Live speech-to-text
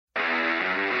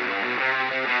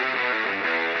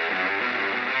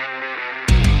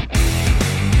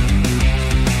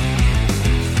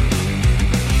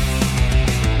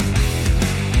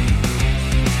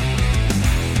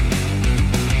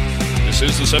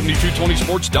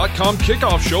7220sports.com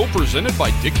kickoff show presented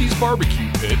by Dickey's Barbecue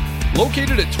Pit,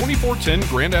 located at 2410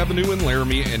 Grand Avenue in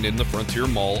Laramie and in the Frontier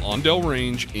Mall on Del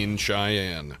Range in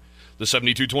Cheyenne. The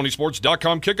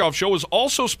 7220sports.com kickoff show is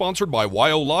also sponsored by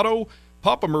YO Lotto,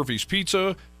 Papa Murphy's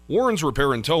Pizza, Warren's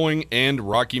Repair and Towing, and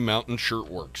Rocky Mountain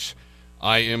Shirtworks.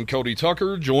 I am Cody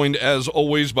Tucker, joined as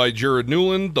always by Jared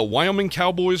Newland. The Wyoming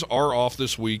Cowboys are off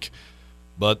this week,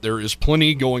 but there is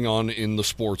plenty going on in the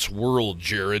sports world,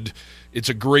 Jared. It's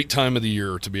a great time of the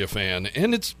year to be a fan,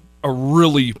 and it's a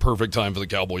really perfect time for the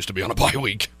Cowboys to be on a bye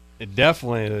week. It's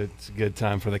a good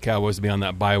time for the Cowboys to be on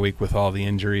that bye week with all the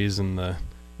injuries and the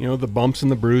bumps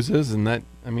and the bruises, and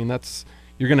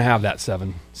you're going to have that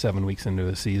seven weeks into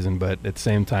the season, but at the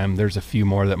same time, there's a few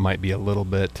more that might be a little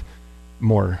bit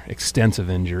more extensive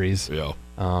injuries. Yeah.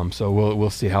 So we'll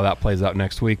see how that plays out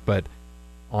next week. But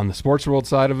on the sports world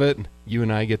side of it, you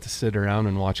and I get to sit around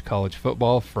and watch college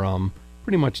football from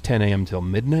pretty much 10 a.m. till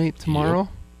midnight tomorrow.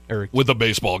 Yep. With a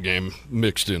baseball game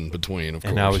mixed in between, of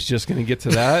course. And I was just going to get to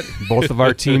that. Both of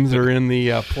our teams are in the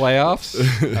playoffs.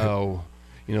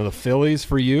 The Phillies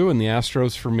for you and the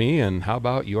Astros for me. And how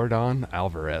about Yordan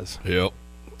Alvarez? Yep.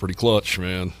 Pretty clutch,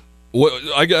 man.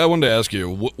 I wanted to ask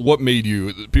you, what made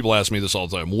you – people ask me this all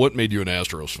the time. What made you an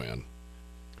Astros fan?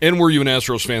 And were you an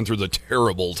Astros fan through the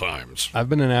terrible times? I've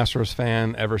been an Astros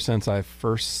fan ever since I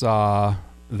first saw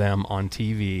them on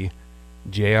TV.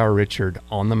 J.R. Richard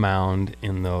on the mound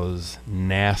in those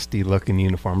nasty-looking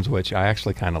uniforms, which I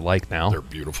actually kind of like now. They're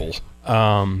beautiful.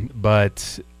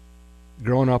 But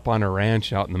growing up on a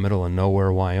ranch out in the middle of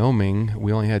nowhere, Wyoming,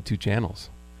 we only had 2 channels.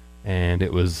 And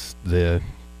it was the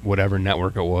 – whatever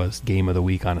network it was, game of the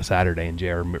week on a Saturday, and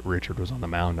J.R. Richard was on the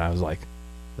mound. And I was like,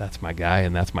 that's my guy,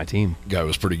 and that's my team. Guy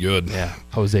was pretty good. Yeah.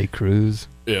 Jose Cruz.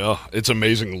 Yeah, it's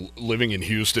amazing living in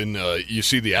Houston. You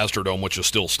see the Astrodome, which is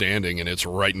still standing, and it's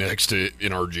right next to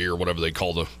NRG or whatever they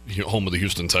call the home of the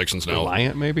Houston Texans now.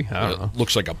 Reliant, maybe? I don't know.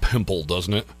 Looks like a pimple,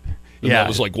 doesn't it? And yeah. That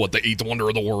was like, the 8th wonder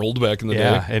of the world back in the day?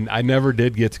 Yeah, and I never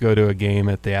did get to go to a game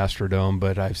at the Astrodome,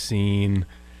 but I've seen...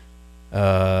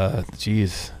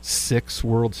 6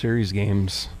 World Series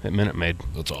games at Minute Maid.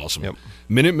 That's awesome. Yep.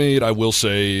 Minute Maid, I will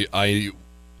say,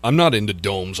 I'm not into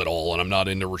domes at all, and I'm not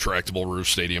into retractable roof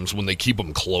stadiums. When they keep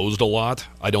them closed a lot,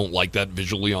 I don't like that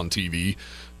visually on TV.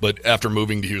 But after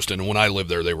moving to Houston, when I lived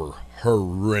there, they were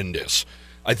horrendous.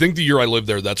 I think the year I lived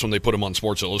there, that's when they put them on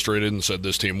Sports Illustrated and said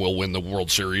this team will win the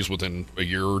World Series within a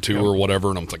year or two or whatever.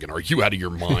 And I'm thinking, are you out of your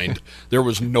mind? There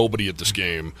was nobody at this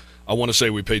game. I want to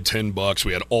say we paid $10.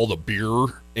 We had all the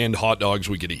beer and hot dogs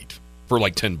we could eat for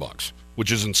like $10,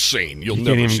 which is insane. You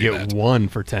can't even get one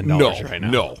for $10 right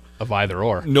now. No. Of either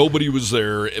or. Nobody was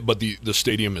there, but the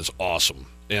stadium is awesome.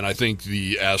 And I think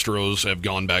the Astros have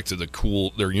gone back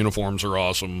to their uniforms are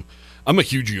awesome. I'm a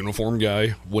huge uniform guy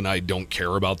when I don't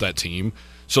care about that team.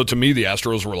 So to me, the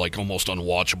Astros were like almost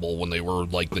unwatchable when they were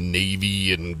like the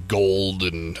navy and gold,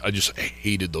 and I just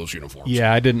hated those uniforms.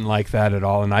 Yeah, I didn't like that at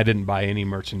all, and I didn't buy any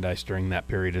merchandise during that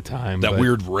period of time. That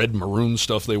weird red maroon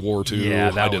stuff they wore too.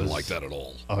 Yeah, I didn't like that at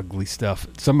all. Ugly stuff.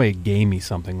 Somebody gave me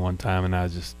something one time, and I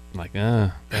was just like,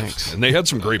 thanks. And they had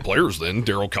some great players then,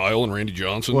 Darryl Kyle and Randy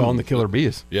Johnson. Well, and the Killer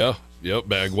Bees. Yeah. Yep,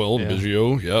 Bagwell and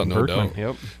Biggio. Yeah, no Berkman, doubt.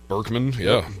 Yep. Berkman,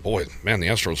 yeah. Boy, man, the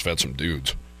Astros have had some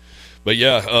dudes. But,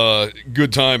 yeah,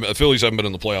 good time. Phillies haven't been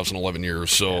in the playoffs in 11 years,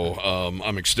 so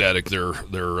I'm ecstatic. They're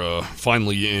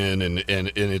finally in, and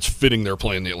it's fitting they're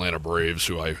playing the Atlanta Braves,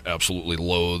 who I absolutely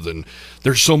loathe. And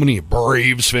there's so many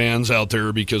Braves fans out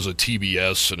there because of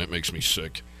TBS, and it makes me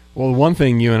sick. Well, one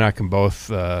thing you and I can both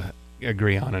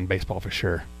agree on in baseball for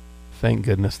sure. Thank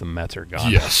goodness the Mets are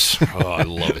gone. Yes. I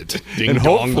love it. Ding and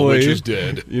dong, the witch is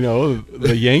dead.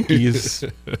 The Yankees...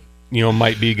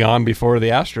 might be gone before the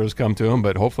Astros come to them,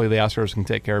 but hopefully the Astros can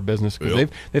take care of business because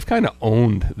they've kind of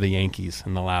owned the Yankees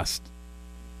in the last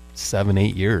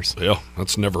 7-8 years. Yeah,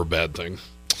 that's never a bad thing.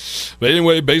 But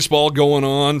anyway, baseball going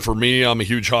on. For me, I'm a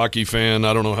huge hockey fan.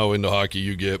 I don't know how into hockey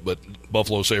you get, but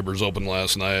Buffalo Sabres opened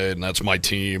last night, and that's my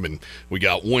team. And we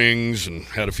got wings and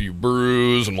had a few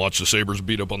brews and watched the Sabres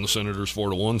beat up on the Senators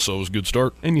 4-1, so it was a good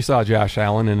start. And you saw Josh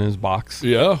Allen in his box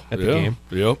at the game.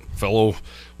 Yep, fellow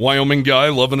Wyoming guy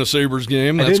loving a Sabres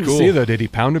game. That's cool. I didn't see, though. Did he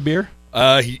pound a beer?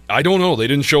 I don't know. They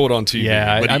didn't show it on TV.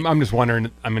 Yeah, I'm just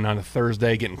wondering. I mean, on a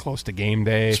Thursday, getting close to game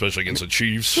day, especially against the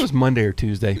Chiefs. It was Monday or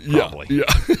Tuesday, probably. Yeah.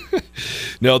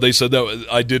 No, they said that.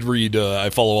 I did read. I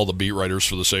follow all the beat writers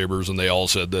for the Sabres, and they all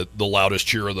said that the loudest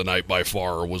cheer of the night by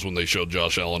far was when they showed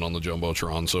Josh Allen on the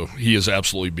jumbotron. So he is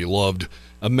absolutely beloved.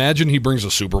 Imagine he brings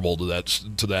a Super Bowl to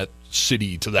that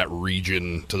city, to that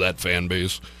region, to that fan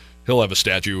base. He'll have a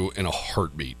statue in a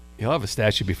heartbeat. He'll have a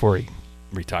statue before he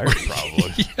retired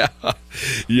probably.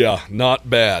 Yeah, not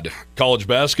bad. College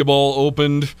basketball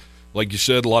opened. Like you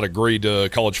said, a lot of great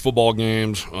college football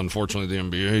games. Unfortunately, the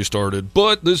NBA started.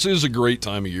 But this is a great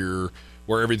time of year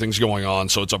where everything's going on.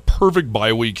 So it's a perfect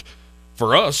bye week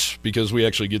for us because we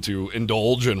actually get to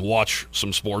indulge and watch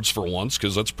some sports for once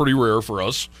because that's pretty rare for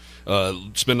us.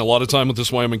 Spend a lot of time with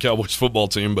this Wyoming Cowboys football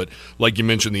team, but like you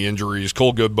mentioned, the injuries.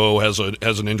 Cole Goodboe has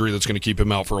an injury that's going to keep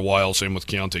him out for a while. Same with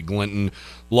Keontae Glinton.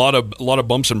 A lot of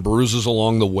bumps and bruises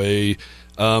along the way.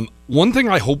 One thing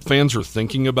I hope fans are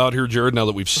thinking about here, Jared, now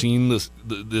that we've seen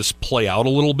this play out a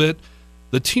little bit,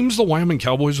 the teams the Wyoming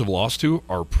Cowboys have lost to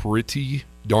are pretty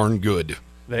darn good.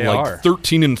 They are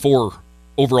 13-4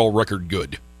 overall record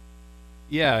good.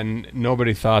 Yeah, and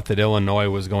nobody thought that Illinois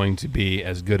was going to be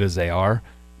as good as they are,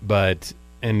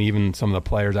 and even some of the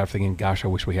players are thinking, gosh, I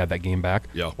wish we had that game back.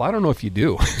 Yeah. Well, I don't know if you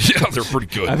do. Yeah, they're pretty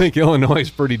good. I think Illinois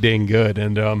is pretty dang good,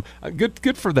 and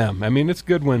good for them. I mean, it's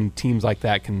good when teams like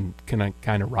that can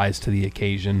kind of rise to the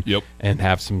occasion and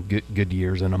have some good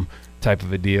years in them type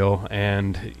of a deal.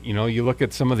 And, you look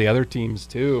at some of the other teams,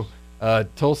 too.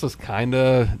 Tulsa's kind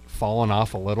of fallen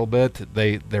off a little bit.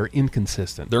 They're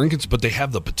inconsistent. But they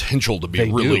have the potential to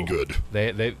be really good.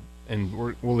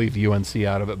 We'll leave UNC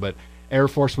out of it, but Air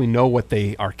Force, we know what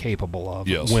they are capable of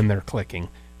when they're clicking.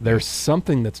 There's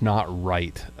something that's not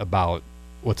right about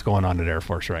what's going on at Air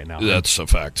Force right now. That's a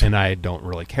fact. And I don't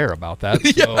really care about that,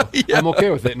 so I'm okay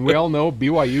with it. And we all know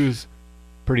BYU's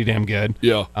pretty damn good.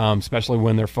 Yeah. Especially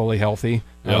when they're fully healthy.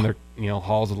 Yeah.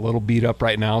 Hall's a little beat up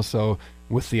right now, so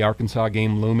with the Arkansas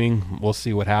game looming, we'll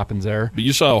see what happens there. But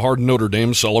you saw how hard Notre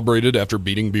Dame celebrated after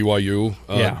beating BYU.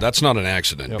 That's not an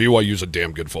accident. BYU's a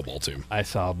damn good football team. I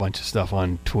saw a bunch of stuff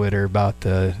on Twitter about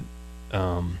the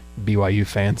BYU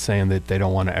fans saying that they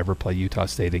don't want to ever play Utah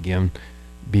State again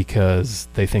because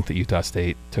they think that Utah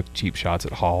State took cheap shots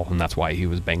at Hall, and that's why he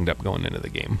was banged up going into the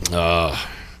game.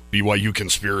 BYU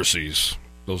conspiracies.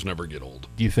 Those never get old.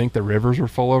 Do you think the rivers were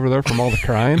full over there from all the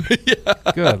crying?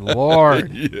 Yeah. Good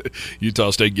Lord. Yeah.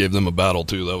 Utah State gave them a battle,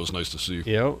 too. That was nice to see.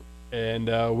 Yep.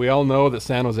 And we all know that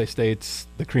San Jose State's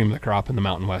the cream of the crop in the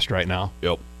Mountain West right now.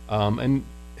 Yep. And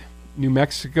New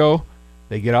Mexico,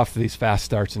 they get off to these fast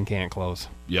starts and can't close.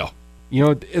 Yeah.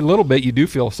 A little bit you do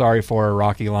feel sorry for a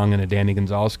Rocky Long and a Danny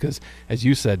Gonzalez because, as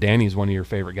you said, Danny's one of your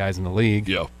favorite guys in the league.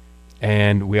 Yeah.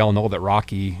 And we all know that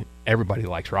Rocky, everybody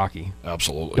likes Rocky.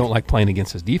 Absolutely. Don't like playing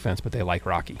against his defense, but they like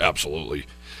Rocky. Absolutely.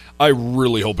 I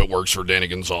really hope it works for Danny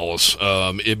Gonzalez.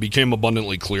 It became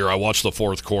abundantly clear. I watched the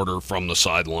fourth quarter from the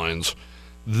sidelines.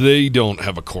 They don't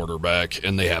have a quarterback,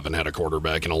 and they haven't had a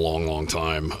quarterback in a long, long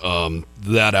time.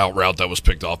 That out route that was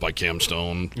picked off by Cam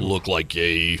Stone looked like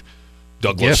a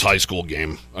Douglas High School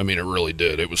game. I mean, it really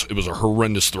did. It was a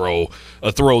horrendous throw,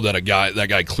 a throw that that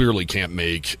guy clearly can't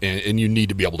make, and you need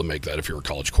to be able to make that if you're a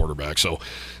college quarterback. So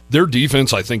their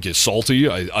defense, I think, is salty.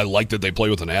 I like that they play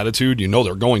with an attitude.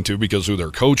 They're going to because who their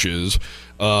coach is.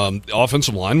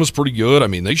 Offensive line was pretty good. I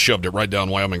mean, they shoved it right down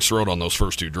Wyoming's throat on those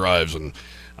first two drives, and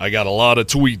I got a lot of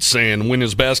tweets saying, "When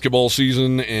is basketball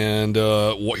season?" and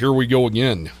here we go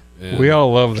again. And we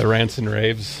all love the rants and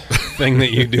raves thing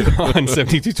that you do on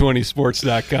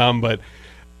 7220sports.com, but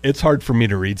it's hard for me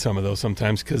to read some of those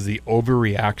sometimes because the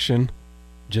overreaction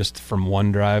just from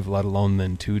one drive, let alone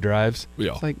then two drives.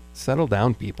 Yeah. It's like, settle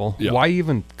down, people. Yeah. Why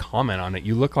even comment on it?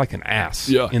 You look like an ass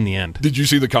in the end. Did you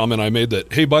see the comment I made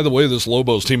that, hey, by the way, this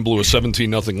Lobos team blew a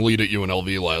 17-0 lead at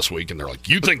UNLV last week, and they're like,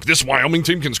 you think this Wyoming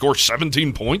team can score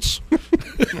 17 points?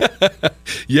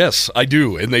 Yes, I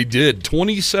do, and they did.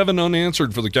 27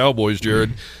 unanswered for the Cowboys,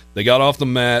 Jared. They got off the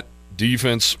mat.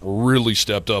 Defense really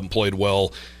stepped up and played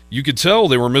well. You could tell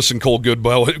they were missing Cole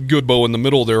Goodboe in the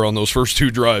middle there on those first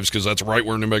two drives because that's right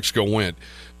where New Mexico went.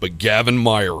 But Gavin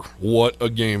Meyer, what a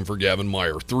game for Gavin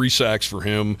Meyer. 3 sacks for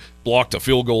him, blocked a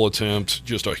field goal attempt,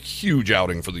 just a huge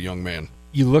outing for the young man.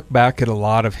 You look back at a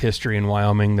lot of history in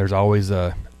Wyoming, there's always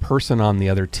a person on the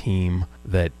other team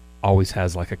that always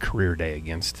has like a career day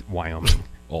against Wyoming.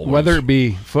 Whether it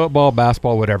be football,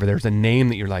 basketball, whatever, there's a name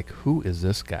that you're like, who is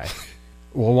this guy?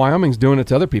 Well, Wyoming's doing it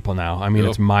to other people now. I mean,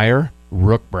 It's Meyer,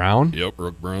 Rook Brown. Yep,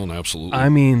 Rook Brown, absolutely. I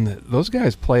mean, those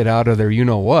guys played out of their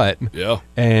you-know-what. Yeah.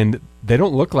 And they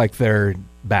don't look like they're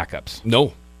backups.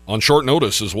 No, on short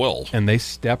notice as well. And they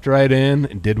stepped right in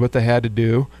and did what they had to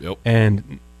do. Yep.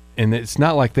 And it's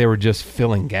not like they were just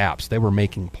filling gaps. They were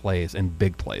making plays and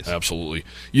big plays. Absolutely.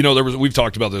 We've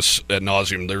talked about this ad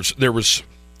nauseum. There was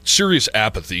serious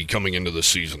apathy coming into this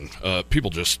season.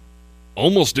 People just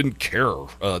almost didn't care,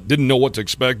 didn't know what to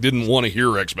expect, didn't want to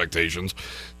hear expectations,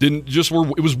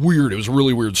 it was weird. It was a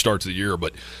really weird start to the year.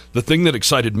 But the thing that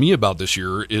excited me about this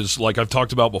year is, like I've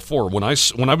talked about before, when I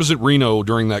was at Reno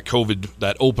during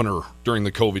that opener during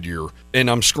the COVID year, and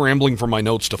I'm scrambling for my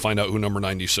notes to find out who number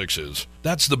 96 is.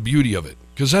 That's the beauty of it,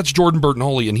 because that's Jordan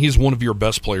Bertinelli, and he's one of your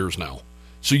best players now.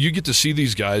 So you get to see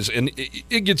these guys, and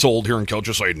it gets old hearing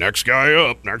coaches say, next guy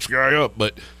up,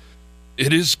 but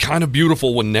it is kind of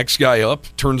beautiful when next guy up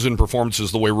turns in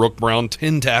performances the way Rook Brown,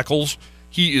 10 tackles.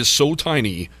 He is so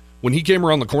tiny. When he came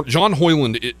around the corner, John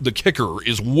Hoyland, the kicker,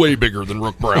 is way bigger than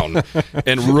Rook Brown.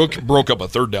 And Rook broke up a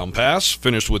third down pass,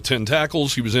 finished with 10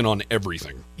 tackles. He was in on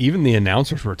everything. Even the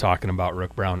announcers were talking about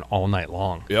Rook Brown all night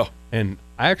long. Yeah. And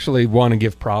I actually want to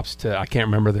give props to, I can't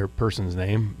remember their person's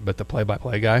name, but the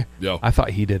play-by-play guy. Yeah. I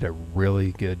thought he did a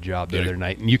really good job the other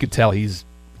night. And you could tell he's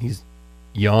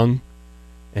young.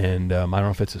 And I don't know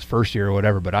if it's his first year or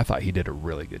whatever, but I thought he did a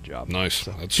really good job. Nice.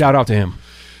 So, shout out to him.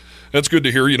 That's good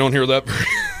to hear. You don't hear that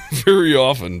very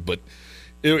often, but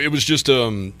it was just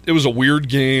it was a weird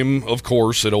game. Of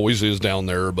course, it always is down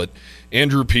there. But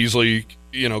Andrew Peasley,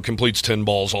 completes 10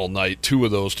 balls all night. 2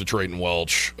 of those to Trayton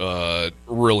Welch.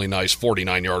 Really nice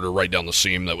 49-yarder right down the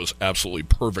seam that was absolutely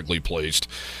perfectly placed.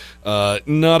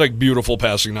 Not a beautiful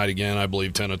passing night again. I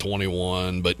believe 10 of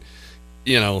 21, but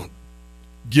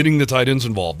getting the tight ends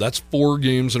involved. That's 4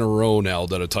 games in a row now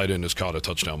that a tight end has caught a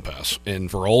touchdown pass. And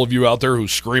for all of you out there who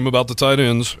scream about the tight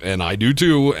ends, and I do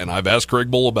too, and I've asked Craig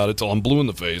Bull about it till I'm blue in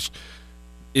the face,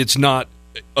 it's not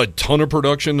a ton of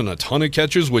production and a ton of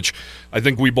catches, which I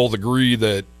think we both agree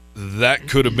that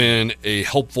could have been a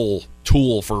helpful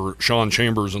tool for Sean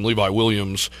Chambers and Levi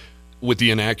Williams with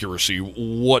the inaccuracy.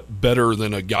 What better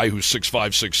than a guy who's 6'5",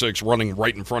 6'6", running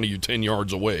right in front of you 10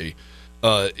 yards away?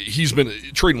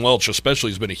 Trayton Welch especially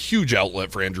has been a huge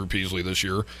outlet for Andrew Peasley this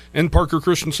year, and Parker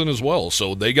Christensen as well.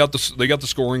 So they got the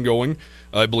scoring going.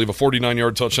 I believe a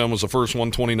 49-yard touchdown was the first one,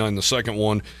 29 the second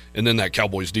one, and then that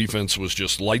Cowboys defense was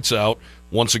just lights out.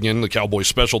 Once again, the Cowboys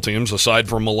special teams, aside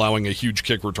from allowing a huge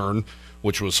kick return,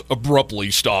 which was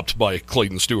abruptly stopped by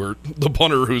Clayton Stewart, the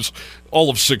punter, who's all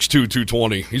of 6'2",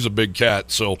 220. He's a big cat.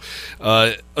 So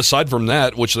aside from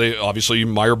that, which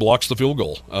Meyer blocks the field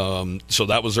goal. So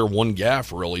that was their one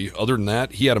gaffe, really. Other than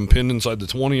that, he had him pinned inside the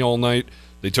 20 all night.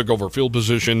 They took over field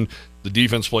position. The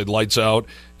defense played lights out.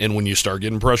 And when you start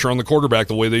getting pressure on the quarterback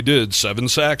the way they did, 7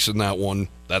 sacks in that one,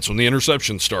 that's when the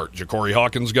interceptions start. Ja'Cory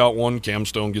Hawkins got one. Cam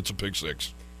Stone gets a pick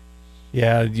 6.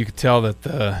 Yeah, you could tell that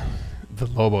the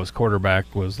Lobos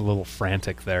quarterback was a little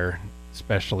frantic there,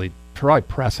 especially probably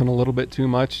pressing a little bit too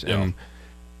much and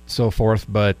so forth.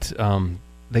 But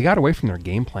they got away from their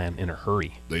game plan in a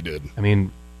hurry. They did. I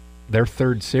mean, their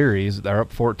third series, they're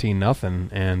up 14-0,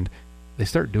 and they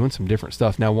start doing some different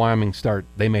stuff. Now, Wyoming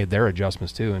they made their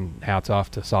adjustments too, and hats off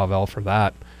to Savell for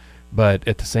that. But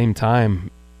at the same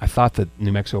time, I thought that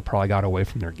New Mexico probably got away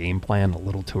from their game plan a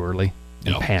little too early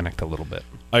and panicked a little bit.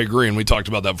 I agree, and we talked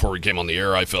about that before we came on the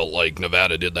air. I felt like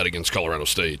Nevada did that against Colorado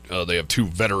State. They have 2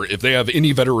 veterans. If they have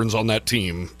any veterans on that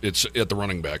team, it's at the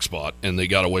running back spot, and they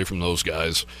got away from those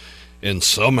guys and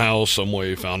somehow, some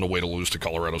way found a way to lose to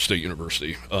Colorado State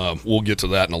University. We'll get to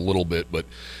that in a little bit, but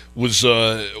was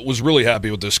really happy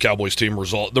with this Cowboys team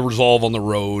the resolve on the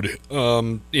road.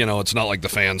 It's not like the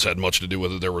fans had much to do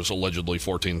with it. There was allegedly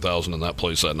 14,000 in that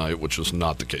place that night, which is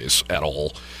not the case at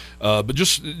all. But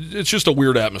it's just a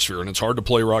weird atmosphere, and it's hard to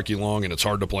play Rocky Long, and it's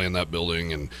hard to play in that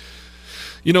building. And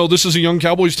this is a young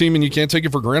Cowboys team, and you can't take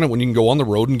it for granted when you can go on the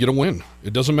road and get a win.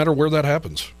 It doesn't matter where that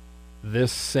happens.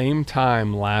 This same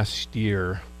time last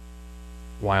year,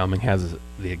 Wyoming has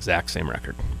the exact same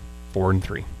record,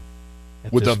 4-3,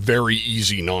 with a very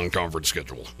easy non-conference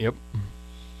schedule. Yep.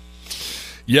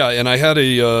 Yeah, and I had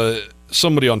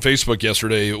somebody on Facebook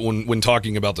yesterday when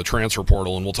talking about the transfer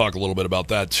portal, and we'll talk a little bit about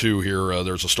that too here.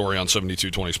 There's a story on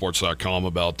 7220sports.com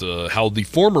about how the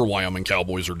former Wyoming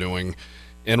Cowboys are doing.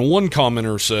 And one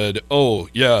commenter said, "Oh,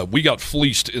 yeah, we got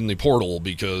fleeced in the portal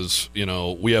because,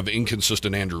 we have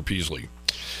inconsistent Andrew Peasley."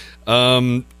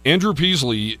 Andrew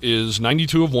Peasley is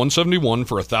 92 of 171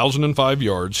 for 1,005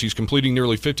 yards. He's completing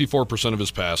nearly 54% of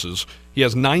his passes. He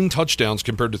has 9 touchdowns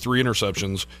compared to 3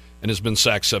 interceptions and has been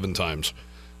sacked 7 times.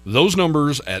 Those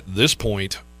numbers at this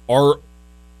point are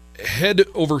head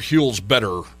over heels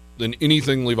better than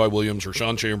anything Levi Williams or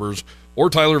Sean Chambers or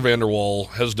Tyler Vanderwall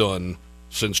has done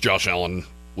since Josh Allen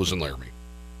was in Laramie.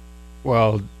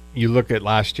 Well, you look at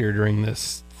last year during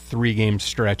this 3-game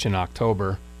stretch in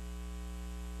October,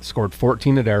 scored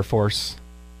 14 at Air Force,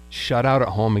 shut out at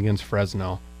home against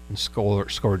Fresno, and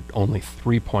scored only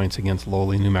 3 points against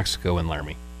lowly New Mexico and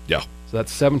Laramie. Yeah. So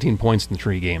that's 17 points in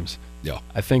 3 games. Yeah.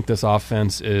 I think this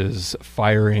offense is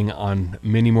firing on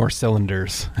many more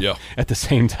cylinders at the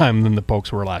same time than the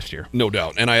Pokes were last year. No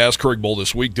doubt. And I asked Craig Bohl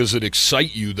this week, does it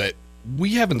excite you that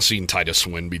we haven't seen Titus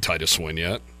Swin be Titus Swin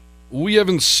yet? We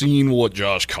haven't seen what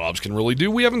Josh Cobbs can really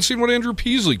do. We haven't seen what Andrew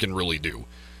Peasley can really do.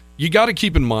 You got to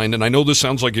keep in mind, and I know this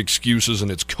sounds like excuses and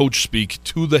it's coach speak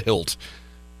to the hilt,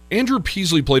 Andrew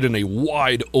Peasley played in a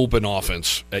wide-open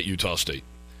offense at Utah State.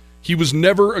 He was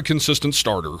never a consistent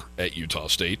starter at Utah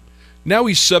State. Now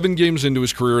he's 7 games into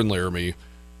his career in Laramie.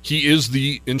 He is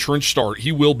the entrenched start.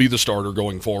 He will be the starter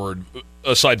going forward.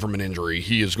 Aside from an injury,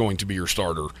 he is going to be your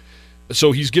starter.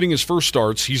 So he's getting his first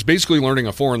starts. He's basically learning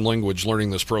a foreign language,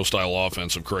 learning this pro-style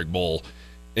offense of Craig Bohl,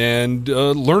 and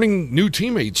learning new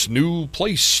teammates, new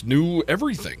place, new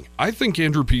everything. I think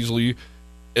Andrew Peasley,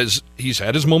 as he's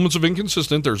had his moments of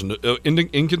inconsistency,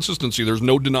 there's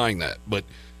no denying that, but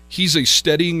he's a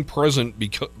steadying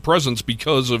presence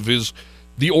because of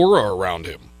the aura around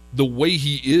him, the way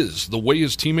he is, the way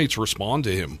his teammates respond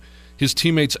to him. His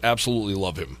teammates absolutely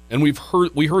love him, and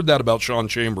we heard that about Sean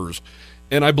Chambers,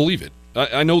 and I believe it.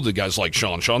 I know the guys like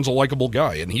Sean. Sean's a likable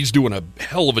guy, and he's doing a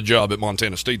hell of a job at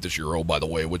Montana State this year, by the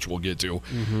way, which we'll get to.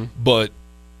 Mm-hmm. But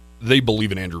they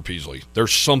believe in Andrew Peasley.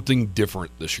 There's something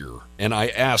different this year. And I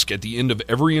ask, at the end of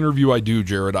every interview I do,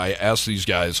 Jared, I ask these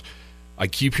guys, I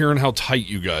keep hearing how tight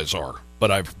you guys are,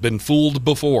 but I've been fooled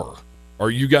before. Are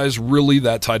you guys really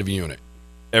that tight of a unit?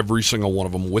 Every single one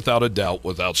of them, without a doubt,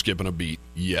 without skipping a beat,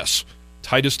 yes.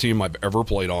 Tightest team I've ever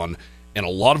played on, and a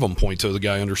lot of them point to the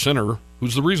guy under center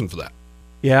who's the reason for that.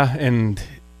 Yeah, and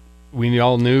we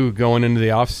all knew going into the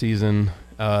offseason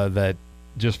that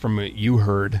just from what you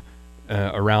heard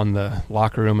around the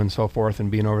locker room and so forth and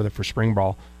being over there for spring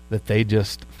ball, that they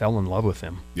just fell in love with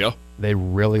him. Yeah. They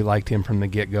really liked him from the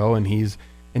get-go, and he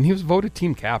was voted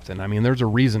team captain. I mean, there's a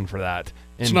reason for that.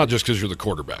 And it's not just because you're the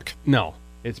quarterback. No,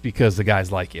 it's because the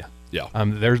guys like you. Yeah.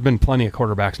 There's been plenty of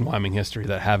quarterbacks in Wyoming history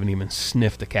that haven't even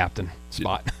sniffed the captain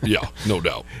spot. Yeah, no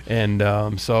doubt.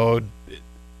 And so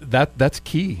that's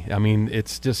key. I mean,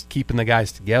 it's just keeping the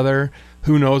guys together.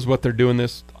 Who knows what they're doing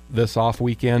this off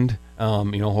weekend?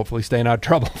 Hopefully staying out of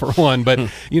trouble for one. But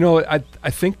I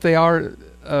think they are.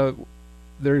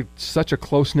 They're such a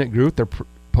close knit group.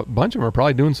 A bunch of them are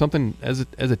probably doing something as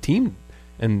a team,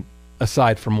 and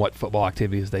aside from what football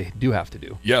activities they do have to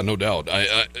do. Yeah, no doubt.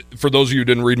 I for those of you who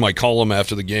didn't read my column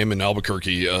after the game in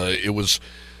Albuquerque, it was.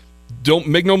 Don't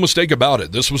make no mistake about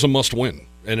it. This was a must-win,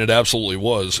 and it absolutely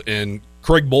was. And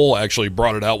Craig Bohl actually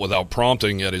brought it out without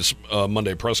prompting at his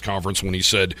Monday press conference when he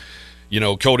said,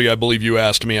 Cody, I believe you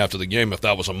asked me after the game if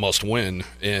that was a must-win,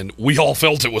 and we all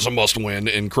felt it was a must-win,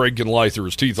 and Craig can lie through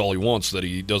his teeth all he wants that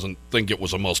he doesn't think it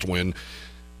was a must-win.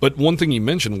 But one thing he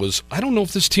mentioned was, I don't know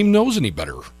if this team knows any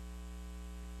better.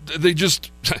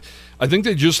 I think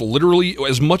they just literally,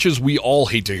 as much as we all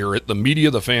hate to hear it, the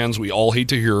media, the fans, we all hate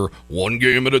to hear one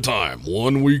game at a time,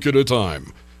 1 week at a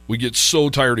time. We get so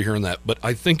tired of hearing that, but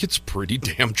I think it's pretty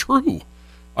damn true.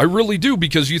 I really do,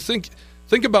 because you think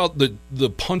about the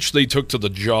punch they took to the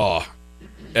jaw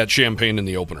at Champaign in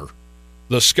the opener.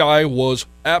 The sky was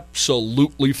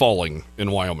absolutely falling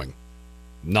in Wyoming.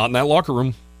 Not in that locker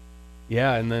room.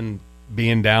 Yeah, and then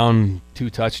being down 2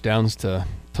 touchdowns to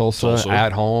Tulsa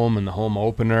at home in the home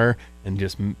opener and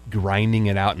just grinding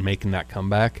it out and making that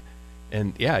comeback.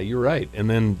 And, yeah, you're right. And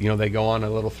then, they go on a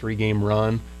little 3-game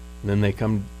run, and then they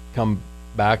come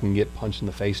back and get punched in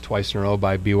the face twice in a row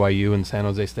by BYU and San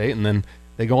Jose State, and then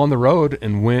they go on the road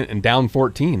and win and down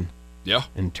 14. Yeah.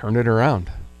 And turn it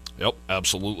around. Yep,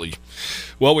 absolutely.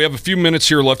 Well, we have a few minutes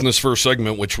here left in this first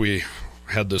segment, which we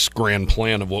had this grand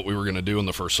plan of what we were going to do in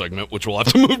the first segment, which we'll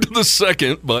have to move to the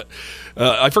second. But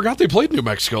I forgot they played New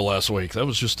Mexico last week. That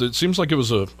was just, it seems like it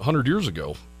was 100 years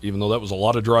ago, even though that was a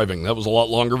lot of driving. That was a lot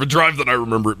longer of a drive than I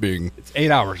remember it being. It's 8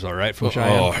 hours, though, right, from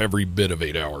Cheyenne? Oh, every bit of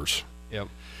 8 hours. Yep.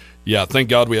 Yeah, thank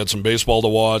God we had some baseball to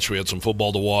watch. We had some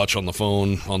football to watch on the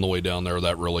phone on the way down there.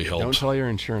 That really helped. Don't tell your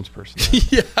insurance person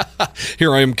that. Yeah.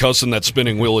 Here I am cussing that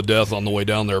spinning wheel of death on the way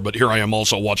down there, but here I am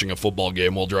also watching a football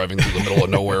game while driving through the middle of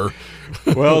nowhere.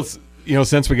 Well,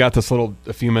 since we got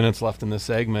a few minutes left in this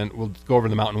segment, we'll go over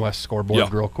the Mountain West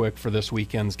scoreboard real quick for this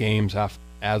weekend's games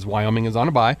as Wyoming is on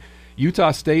a bye. Utah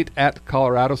State at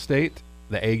Colorado State.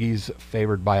 The Aggies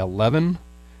favored by 11.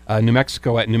 New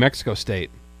Mexico at New Mexico State.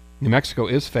 New Mexico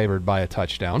is favored by a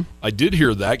touchdown. I did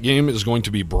hear that game is going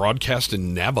to be broadcast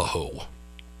in Navajo.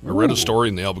 I read a story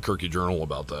in the Albuquerque Journal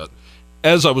about that.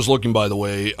 As I was looking, by the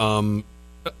way,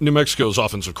 New Mexico's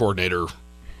offensive coordinator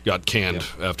got canned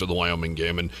after the Wyoming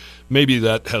game, and maybe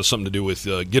that has something to do with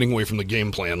getting away from the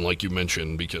game plan, like you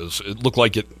mentioned, because it looked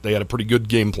like they had a pretty good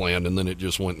game plan, and then it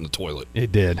just went in the toilet.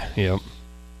 It did, yep.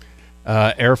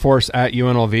 Air Force at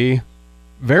UNLV.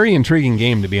 Very intriguing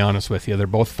game, to be honest with you. They're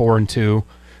both 4-2.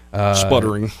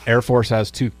 Sputtering. Air Force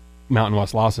has 2 Mountain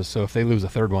West losses, so if they lose a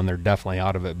third one, they're definitely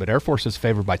out of it. But Air Force is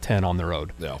favored by 10 on the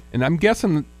road. Yeah. And I'm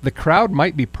guessing the crowd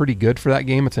might be pretty good for that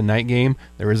game. It's a night game.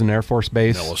 There is an Air Force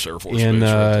base, Nellis Air Force base right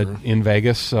there. in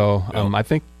Vegas, so I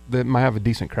think they might have a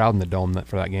decent crowd in the Dome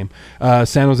for that game.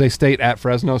 San Jose State at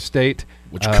Fresno State.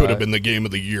 Which could have been the game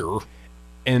of the year.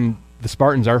 And the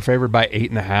Spartans are favored by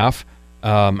 8.5,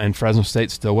 and Fresno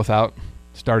State's still without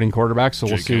starting quarterback, so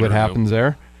we'll see what happens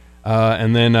there.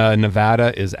 And then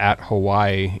Nevada is at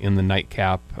Hawaii in the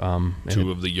nightcap. 2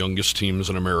 of the youngest teams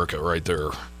in America right there.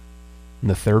 And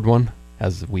the third one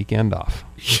has the weekend off.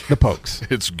 The Pokes.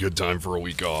 It's a good time for a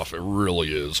week off. It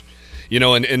really is.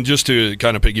 And just to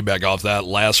kind of piggyback off that,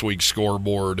 last week's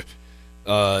scoreboard,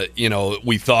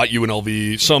 we thought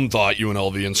some thought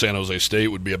UNLV and San Jose State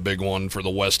would be a big one for the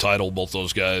West title, both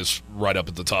those guys right up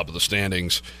at the top of the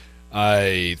standings.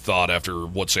 I thought after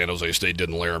what San Jose State did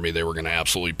in Laramie, they were going to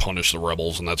absolutely punish the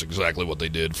Rebels, and that's exactly what they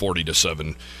did,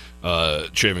 40-7.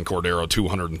 Chavin Cordero,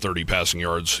 230 passing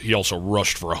yards. He also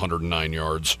rushed for 109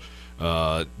 yards.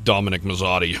 Dominic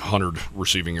Mazzotti, 100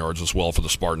 receiving yards as well for the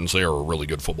Spartans. They are a really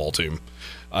good football team.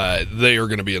 They are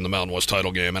going to be in the Mountain West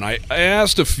title game. And I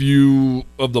asked a few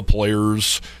of the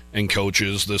players and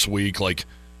coaches this week,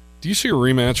 do you see a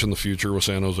rematch in the future with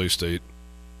San Jose State?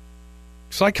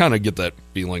 Because I kind of get that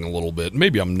feeling a little bit.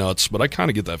 Maybe I'm nuts, but I kind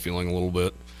of get that feeling a little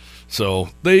bit. So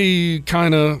they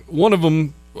one of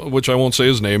them, which I won't say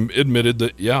his name, admitted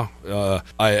that,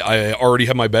 I already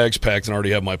have my bags packed and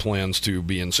already have my plans to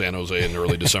be in San Jose in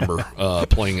early December,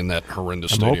 playing in that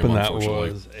horrendous stadium, unfortunately.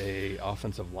 That was a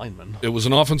offensive lineman. It was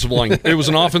an offensive line. It was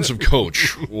an offensive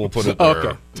coach, we'll put it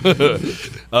there.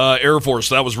 Okay. Air Force,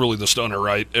 that was really the stunner,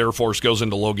 right? Air Force goes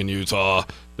into Logan, Utah.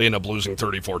 They end up losing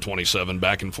 34-27,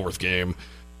 back and forth game.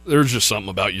 There's just something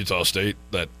about Utah State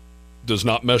that does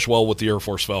not mesh well with the Air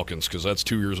Force Falcons, because that's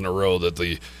 2 years in a row that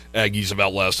the Aggies have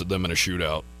outlasted them in a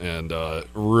shootout, and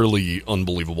really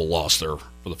unbelievable loss there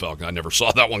for the Falcons. I never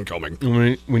saw that one coming.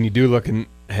 When you do look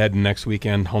ahead next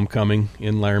weekend, homecoming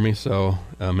in Laramie, so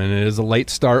and it is a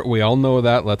late start. We all know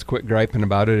that. Let's quit griping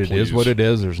about it. It is what it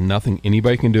is. There's nothing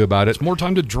anybody can do about it. It's more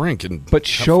time to drink but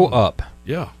show fun. up.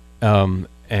 Yeah.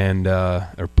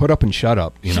 Or put up and shut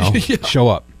up. Yeah. Show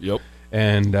up. Yep.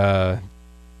 And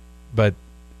but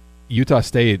Utah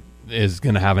State is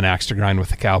going to have an axe to grind with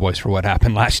the Cowboys for what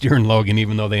happened last year in Logan,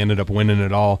 even though they ended up winning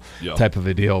it all, type of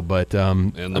a deal. But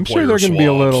I'm sure they're going to be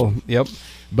a little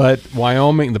But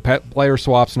Wyoming, the player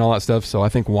swaps and all that stuff, so I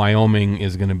think Wyoming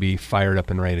is going to be fired up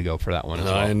and ready to go for that one as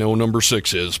well. I know number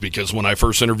 6 is, because when I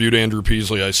first interviewed Andrew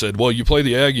Peasley, I said, well, you play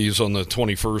the Aggies on the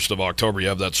 21st of October. You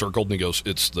have that circled? And he goes,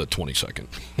 it's the 22nd.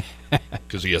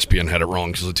 Because ESPN had it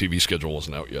wrong because the TV schedule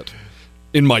wasn't out yet.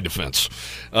 In my defense.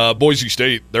 Boise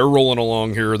State, they're rolling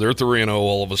along here. They're 3-0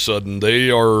 all of a sudden. They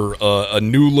are a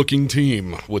new-looking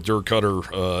team with Dirk Cutter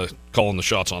calling the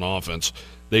shots on offense.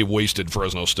 They wasted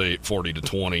Fresno State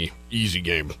 40-20. Easy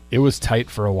game. It was tight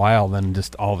for a while, then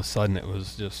just all of a sudden it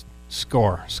was just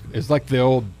score. It's like the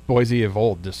old Boise of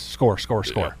old, just score.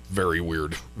 Yeah, very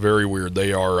weird. Very weird.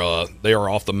 They are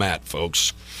off the mat,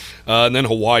 folks. And then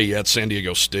Hawaii at San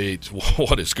Diego State.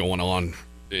 What is going on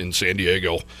in San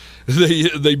Diego?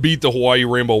 They beat the Hawaii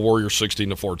Rainbow Warriors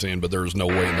 16-14, but there's no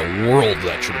way in the world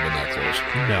that should have been that close.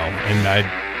 No,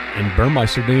 and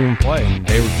Burmeister didn't even play, and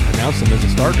they announced him as a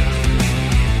starter.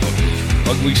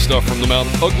 Ugly stuff from the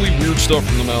Mountain. Ugly, weird stuff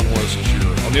from the Mountain West this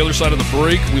year. On the other side of the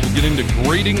break, we will get into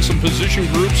grading some position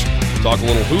groups, talk a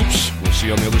little hoops. We'll see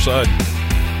you on the other side.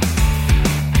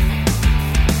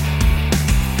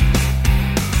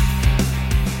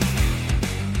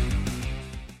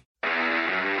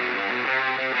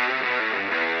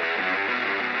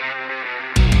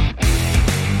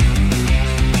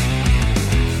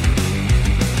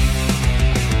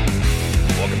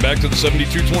 Back to the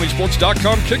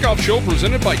 7220sports.com kickoff show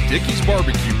presented by Dickey's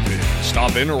Barbecue Pit.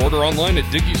 Stop in or order online at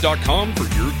dickeys.com for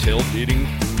your tailgating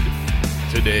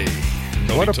food today.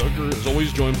 Tony Tucker is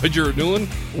always joined by Jared Newland.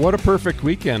 What a perfect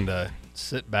weekend to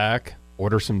sit back,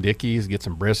 order some Dickey's, get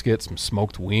some brisket, some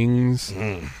smoked wings,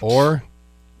 or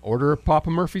order a Papa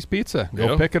Murphy's pizza.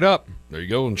 Go pick it up. There you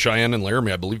go. In Cheyenne and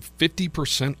Laramie, I believe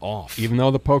 50% off. Even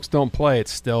though the Pokes don't play,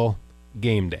 it's still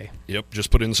game day. Yep,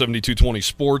 just put in 7220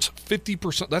 sports,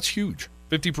 50%. That's huge.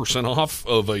 50% off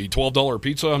of a $12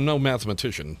 pizza. I'm no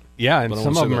mathematician. Yeah, and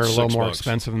some of them are a little more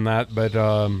expensive than that. But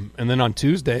and then on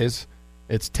Tuesdays,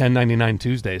 it's $10.99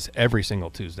 Tuesdays every single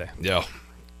Tuesday. Yeah,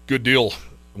 good deal.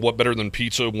 What better than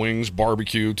pizza, wings,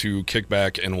 barbecue to kick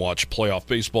back and watch playoff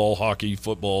baseball, hockey,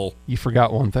 football? You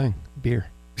forgot one thing: beer.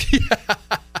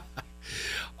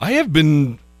 I have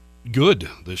been good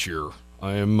this year.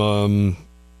 I've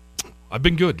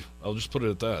been good. I'll just put it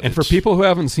at that. And for people who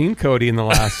haven't seen Cody in the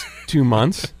last 2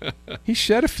 months, he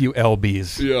shed a few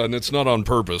LBs. Yeah, and it's not on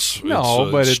purpose.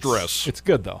 No, but it's stress. It's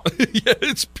good, though. Yeah,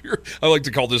 it's pure. I like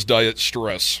to call this diet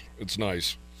stress. It's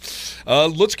nice.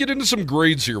 Let's get into some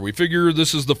grades here. We figure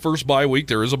this is the first bye week.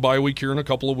 There is a bye week here in a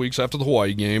couple of weeks after the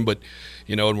Hawaii game, but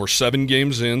and we're 7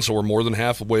 games in, so we're more than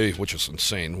halfway, which is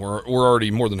insane. We're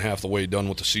already more than half the way done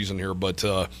with the season here, but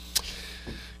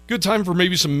good time for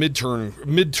maybe some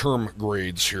midterm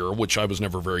grades here, which I was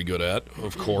never very good at,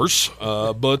 of course.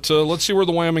 But let's see where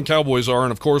the Wyoming Cowboys are,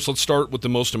 and of course, let's start with the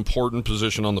most important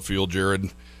position on the field,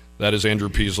 Jared. That is Andrew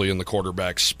Peasley in the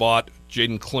quarterback spot.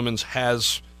 Jaden Clemens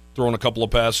has thrown a couple of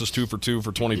passes, 2 for 2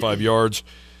 for 25 yards.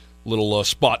 Little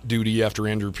spot duty after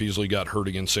Andrew Peasley got hurt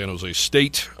against San Jose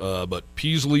State. But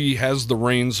Peasley has the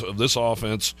reins of this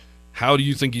offense. How do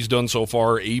you think he's done so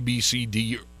far? A, B, C,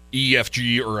 D, E, F,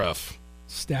 G, or F?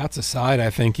 Stats aside, I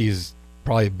think he's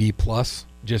probably a B+,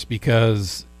 just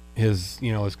because his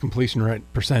completion rate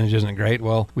percentage isn't great.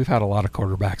 Well, we've had a lot of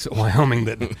quarterbacks at Wyoming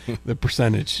that the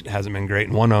percentage hasn't been great,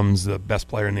 and one of them's the best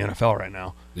player in the NFL right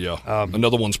now. Yeah,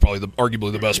 another one's probably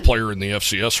arguably the best player in the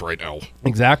FCS right now.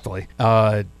 Exactly.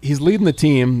 He's leading the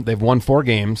team. They've won 4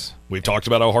 games. We've talked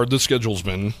about how hard the schedule's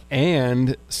been.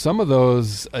 And some of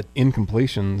those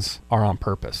incompletions are on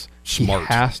purpose. Smart.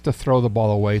 He has to throw the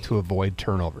ball away to avoid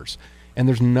turnovers. And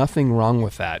there's nothing wrong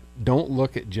with that. Don't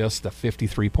look at just the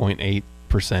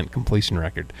 53.8% completion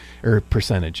record or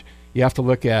percentage. You have to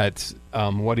look at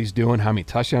what he's doing, how many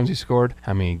touchdowns he scored,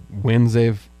 how many wins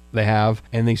they have,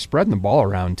 and they spread the ball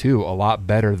around too a lot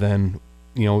better than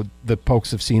the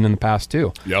Pokes have seen in the past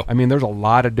too. Yep. I mean, there's a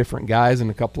lot of different guys,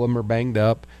 and a couple of them are banged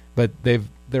up, but there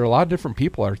are a lot of different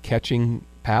people are catching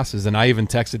passes. And I even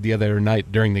texted the other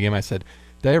night during the game. I said,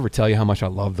 "Did I ever tell you how much I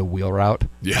love the wheel route?"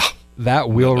 Yeah. That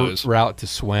wheel route to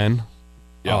Swen,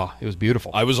 yeah, it was beautiful.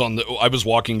 I was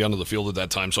walking down to the field at that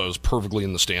time, so I was perfectly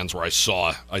in the stands where I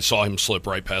saw him slip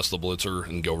right past the blitzer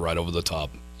and go right over the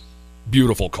top.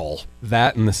 Beautiful call.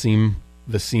 That and the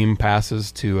seam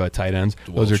passes to tight ends.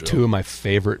 Those are 2 of my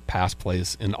favorite pass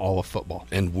plays in all of football.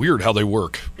 And weird how they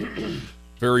work.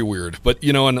 Very weird. But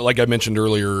and like I mentioned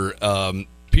earlier,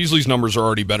 Peasley's numbers are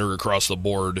already better across the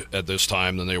board at this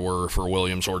time than they were for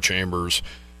Williams or Chambers.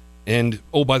 And,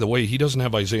 oh, by the way, he doesn't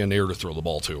have Isaiah Nair to throw the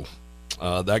ball to.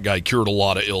 That guy cured a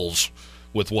lot of ills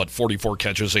with, 44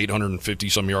 catches,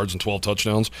 850-some yards, and 12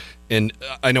 touchdowns. And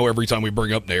I know every time we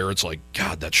bring up Nair, it's like,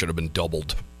 God, that should have been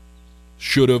doubled.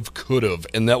 Should have, could have.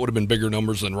 And that would have been bigger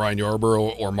numbers than Ryan Yarborough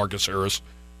or Marcus Harris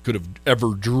could have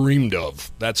ever dreamed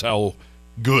of. That's how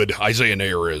good Isaiah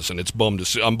Nair is, and I'm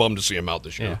bummed to see him out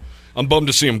this year. Yeah. I'm bummed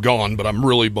to see him gone, but I'm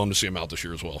really bummed to see him out this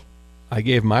year as well. I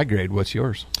gave my grade. What's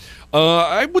yours?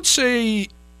 I would say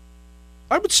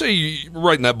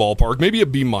right in that ballpark, maybe a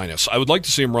B-. I would like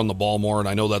to see him run the ball more, and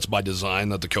I know that's by design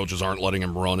that the coaches aren't letting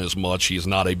him run as much. He's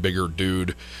not a bigger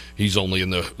dude. He's only in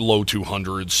the low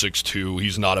 200s, 6'2".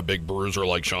 He's not a big bruiser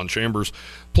like Sean Chambers.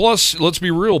 Plus, let's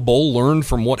be real, Bull learned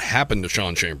from what happened to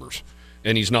Sean Chambers,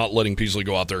 and he's not letting Peasley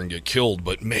go out there and get killed,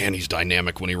 but man, he's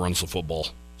dynamic when he runs the football.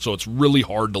 So it's really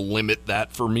hard to limit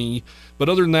that for me. But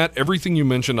other than that, everything you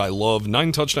mentioned I love.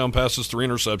 9 touchdown passes, 3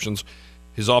 interceptions.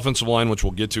 His offensive line, which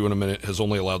we'll get to in a minute, has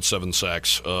only allowed 7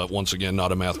 sacks. Once again,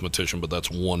 not a mathematician, but that's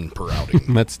 1 per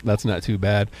outing. That's not too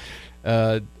bad.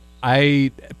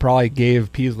 I probably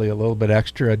gave Peasley a little bit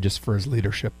extra just for his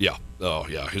leadership. Yeah. Oh,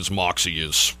 yeah. His moxie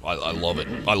is – I love it.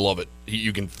 I love it.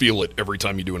 You can feel it every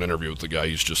time you do an interview with the guy.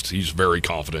 He's very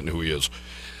confident in who he is.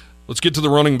 Let's get to the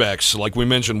running backs. Like we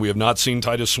mentioned, we have not seen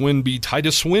Titus Swin be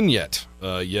Titus Swin yet.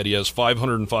 Yet he has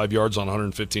 505 yards on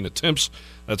 115 attempts.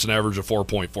 That's an average of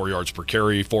 4.4 yards per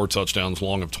carry, 4 touchdowns,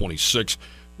 long of 26.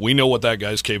 We know what that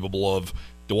guy's capable of.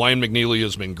 DeWine McNeely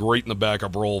has been great in the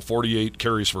backup role. 48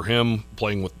 carries for him,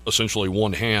 playing with essentially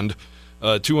one hand.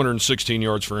 216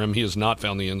 yards for him. He has not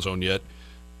found the end zone yet.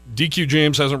 DQ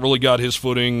James hasn't really got his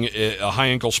footing. A high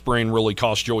ankle sprain really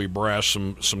cost Joey Brash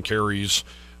some carries.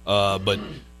 But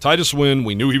Titus Swin,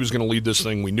 we knew he was going to lead this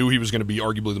thing. We knew he was going to be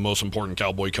arguably the most important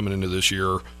Cowboy coming into this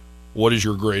year. What is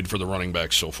your grade for the running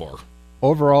backs so far?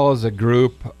 Overall, as a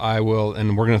group, I will,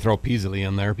 and we're going to throw Peasley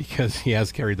in there because he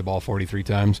has carried the ball 43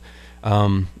 times.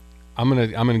 I'm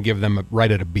gonna give them right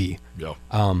at a B. Yeah.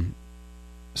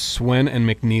 Swin and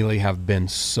McNeely have been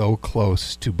so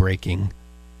close to breaking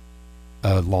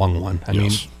a long one. I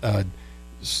mean,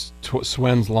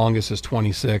 Swin's longest is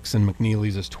 26 and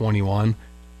McNeely's is 21,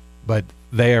 but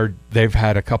they've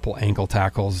had a couple ankle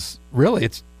tackles. Really,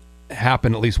 it's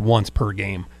happened at least once per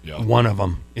game. Yeah. One of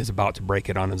them is about to break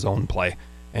it on his own play.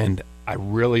 And I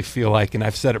really feel like, and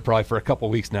I've said it probably for a couple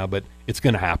of weeks now, but it's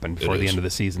going to happen before the end of the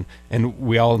season. And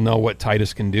we all know what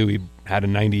Titus can do. He had a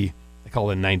 90, I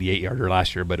call it a 98-yarder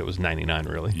last year, but it was 99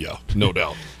 really. Yeah, no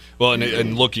doubt. Well,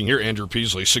 and looking here, Andrew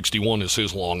Peasley, 61 is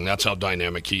his long. That's how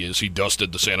dynamic he is. He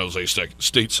dusted the San Jose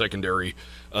State secondary,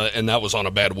 and that was on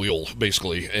a bad wheel,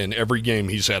 basically. And every game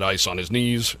he's had ice on his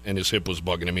knees, and his hip was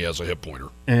bugging him. He has a hip pointer.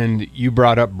 And you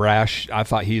brought up Brash. I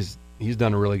thought he's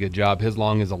done a really good job. His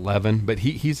long is 11, but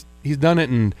he's done it,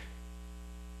 and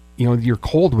you're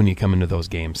cold when you come into those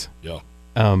games. Yeah.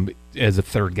 As a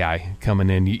third guy coming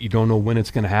in, you don't know when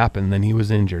it's going to happen. Then he was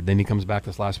injured. Then he comes back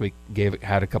this last week,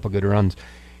 had a couple good runs.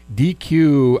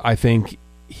 DQ, I think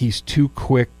he's too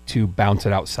quick to bounce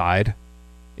it outside,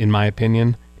 in my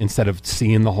opinion, instead of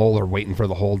seeing the hole or waiting for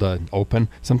the hole to open.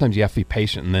 Sometimes you have to be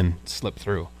patient and then slip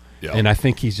through. Yeah. And I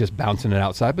think he's just bouncing it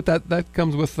outside. But that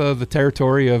comes with the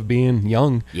territory of being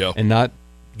young and not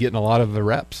getting a lot of the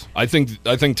reps. I think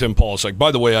Tim Polasek,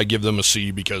 by the way, I give them a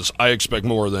C because I expect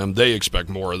more of them. They expect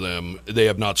more of them. They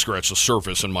have not scratched the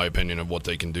surface, in my opinion, of what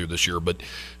they can do this year. But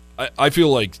I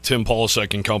feel like Tim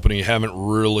Polasek and company haven't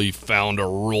really found a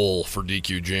role for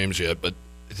DQ James yet. But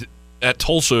at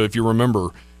Tulsa, if you remember,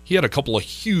 he had a couple of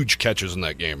huge catches in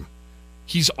that game.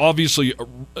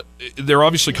 They're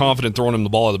obviously confident throwing him the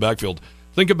ball out of the backfield.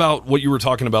 Think about what you were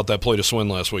talking about, that play to Swin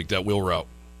last week, that wheel route.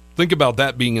 Think about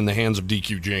that being in the hands of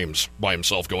DQ James by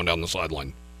himself going down the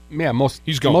sideline. Yeah,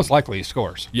 he's gone. Most likely he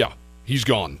scores. Yeah, he's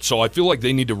gone. So I feel like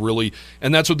they need to really,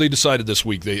 and that's what they decided this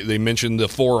week. They mentioned the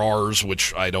 4 R's,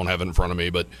 which I don't have in front of me,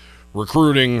 but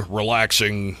recruiting,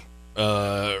 relaxing,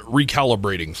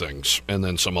 recalibrating things, and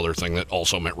then some other thing that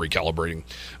also meant recalibrating.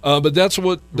 But that's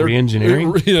what they're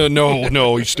re-engineering.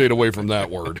 No, he stayed away from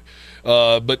that word.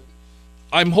 But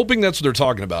I'm hoping that's what they're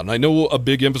talking about. And I know a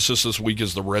big emphasis this week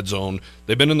is the red zone.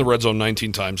 They've been in the red zone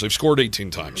 19 times. They've scored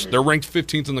 18 times. They're ranked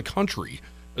 15th in the country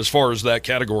as far as that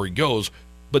category goes.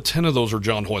 But 10 of those are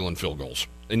John Hoyland field goals.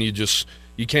 And you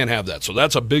can't have that. So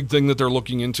that's a big thing that they're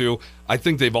looking into. I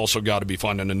think they've also got to be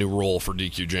finding a new role for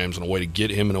DQ James and a way to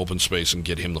get him in open space and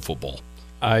get him the football.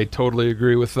 I totally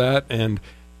agree with that. And,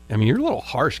 I mean, you're a little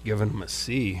harsh giving him a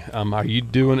C. Are you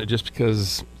doing it just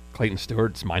because Clayton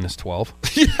Stewart's minus 12?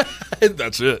 Yeah,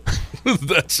 that's it.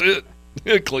 That's it.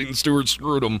 Clayton Stewart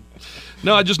screwed him.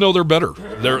 No, I just know they're better.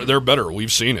 They're better.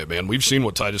 We've seen it, man. We've seen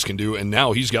what Titus can do, and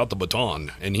now he's got the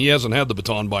baton, and he hasn't had the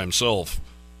baton by himself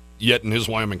yet in his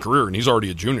Wyoming career, and he's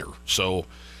already a junior. So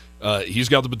he's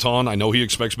got the baton. I know he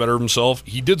expects better of himself.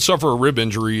 He did suffer a rib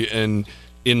injury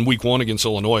in week 1 against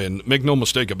Illinois, and make no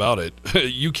mistake about it,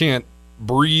 you can't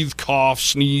breathe, cough,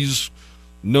 sneeze,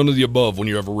 none of the above when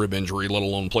you have a rib injury, let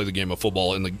alone play the game of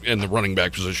football in the running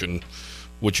back position,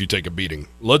 which you take a beating.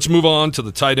 Let's move on to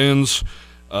the tight ends.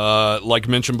 Like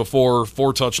mentioned before,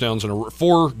 4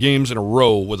 games in a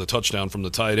row with a touchdown from the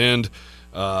tight end.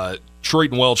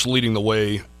 Trayton Welch leading the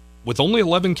way with only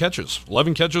 11 catches.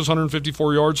 11 catches,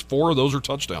 154 yards. 4 of those are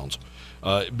touchdowns.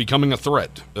 Becoming a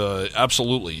threat,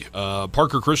 absolutely.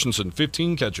 Parker Christensen,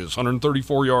 15 catches,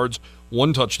 134 yards,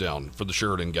 1 touchdown for the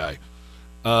Sheridan guy.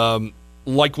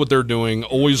 Like what they're doing.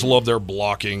 Always love their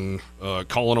blocking.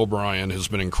 Colin O'Brien has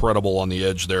been incredible on the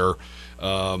edge there.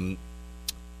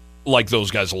 Like those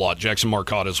guys a lot. Jackson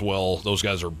Marcotte as well. Those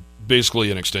guys are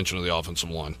basically an extension of the offensive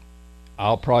line.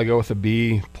 I'll probably go with a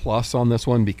B+ on this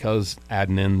one because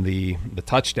adding in the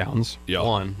touchdowns. Yeah.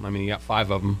 1. I mean, you got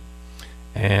 5 of them.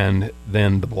 And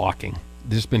then the blocking.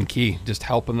 Just been key. Just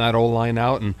helping that O-line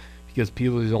out. And because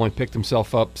Peasley's only picked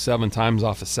himself up 7 times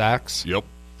off of sacks. Yep.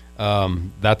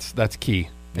 That's key.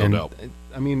 No doubt.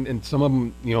 I mean, and some of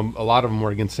them, a lot of them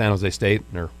were against San Jose State,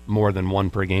 or more than 1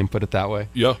 per game, put it that way.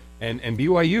 Yeah. And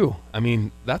BYU, I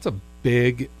mean, that's a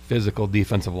big physical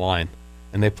defensive line,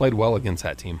 and they played well against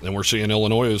that team. And we're seeing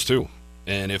Illinois is too.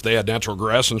 And if they had natural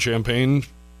grass in Champaign,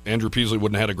 Andrew Peasley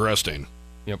wouldn't have had a grass stain.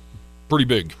 Yep. Pretty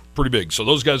big. So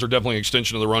those guys are definitely an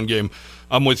extension of the run game.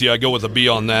 I'm with you. I go with a B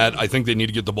on that. I think they need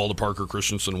to get the ball to Parker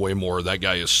Christensen way more. That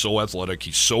guy is so athletic.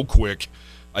 He's so quick.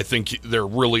 I think they're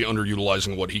really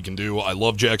underutilizing what he can do. I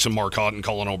love Jackson Marcotte and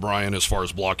Colin O'Brien as far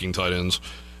as blocking tight ends.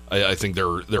 I think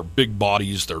they're big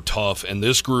bodies. They're tough. And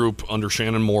this group, under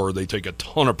Shannon Moore, they take a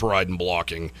ton of pride in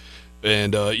blocking.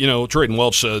 And, Trayton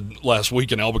Welch said last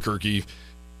week in Albuquerque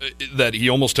that he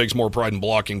almost takes more pride in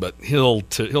blocking, but he'll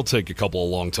take a couple of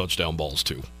long touchdown balls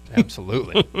too.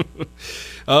 Absolutely.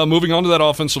 Moving on to that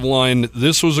offensive line,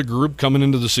 this was a group coming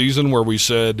into the season where we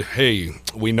said, hey,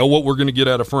 we know what we're going to get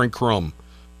out of Frank Crum.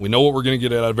 We know what we're going to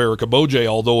get out of Eric Aboje,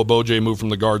 although Aboje moved from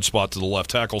the guard spot to the left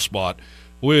tackle spot,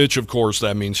 which, of course,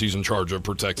 that means he's in charge of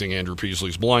protecting Andrew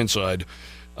Peasley's blind side.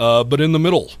 But in the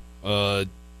middle,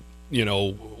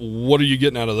 what are you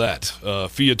getting out of that?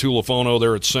 Fia Tulifono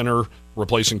there at center,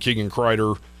 replacing Keegan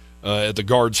Kreider. At the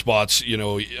guard spots,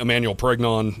 Emmanuel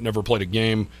Pregnon never played a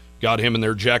game. Got him in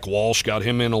there. Jack Walsh got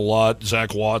him in a lot.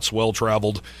 Zach Watts,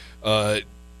 well-traveled.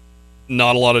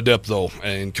 Not a lot of depth, though.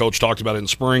 And Coach talked about it in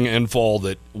spring and fall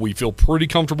that we feel pretty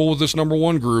comfortable with this number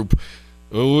one group.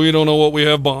 We don't know what we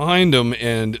have behind them.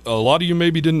 And a lot of you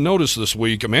maybe didn't notice this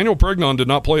week, Emmanuel Pregnon did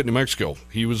not play at New Mexico.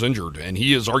 He was injured, and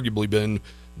he has arguably been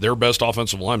their best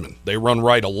offensive lineman. They run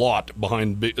right a lot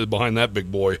behind that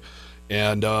big boy.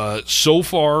 And so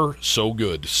far, so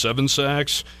good. 7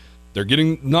 sacks. They're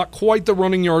getting not quite the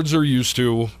running yards they're used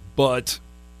to, but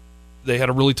they had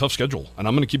a really tough schedule. And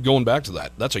I'm going to keep going back to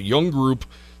that. That's a young group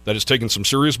that has taken some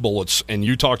serious bullets, and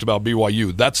you talked about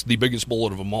BYU. That's the biggest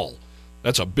bullet of them all.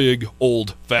 That's a big,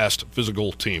 old, fast,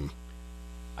 physical team.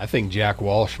 I think Jack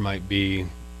Walsh might be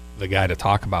the guy to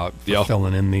talk about for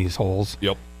filling in these holes.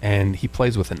 Yep. And he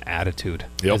plays with an attitude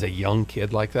as a young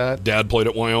kid like that. Dad played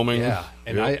at Wyoming. Yeah,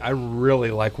 and I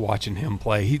really like watching him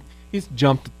play. He's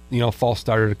jumped, false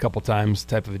started a couple times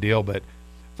type of a deal. But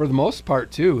for the most part,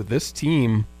 too, this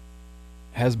team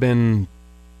has been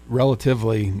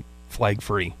relatively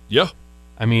flag-free. Yeah.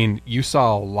 I mean, you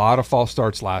saw a lot of false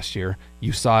starts last year.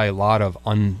 You saw a lot of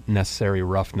unnecessary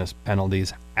roughness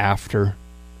penalties after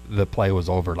the play was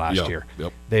over last year.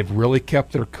 Yep. They've really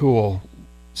kept their cool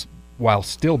while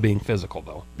still being physical,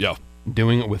 though. Yeah.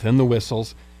 Doing it within the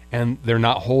whistles, and they're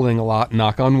not holding a lot,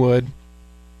 knock on wood,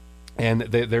 and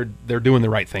they're doing the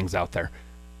right things out there.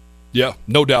 Yeah,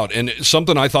 no doubt. And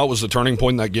something I thought was the turning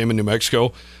point in that game in New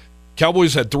Mexico,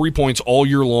 Cowboys had 3 points all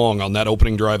year long on that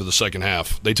opening drive of the second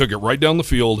half. They took it right down the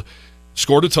field,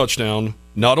 scored a touchdown.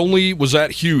 Not only was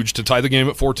that huge to tie the game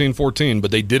at 14-14, but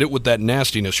they did it with that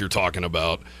nastiness you're talking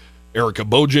about. Erica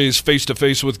Boje's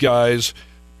face-to-face with guys,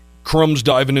 Crumbs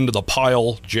diving into the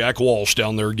pile, Jack Walsh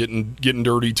down there getting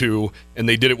dirty too, and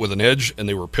they did it with an edge, and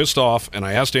they were pissed off. And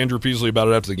I asked Andrew Peasley about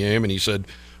it after the game, and he said,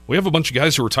 we have a bunch of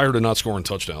guys who are tired of not scoring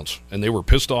touchdowns, and they were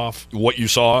pissed off. What you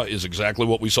saw is exactly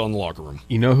what we saw in the locker room.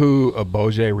 You know who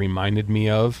Boje reminded me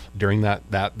of during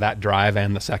that drive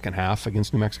and the second half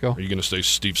against New Mexico? Are you going to say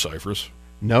Steve Cyphers?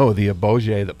 No, the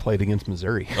Boje that played against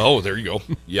Missouri. Oh, there you go.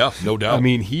 Yeah, no doubt. I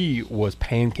mean, he was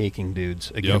pancaking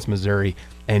dudes against Missouri,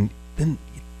 and then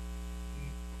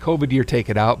COVID year take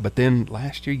it out, but then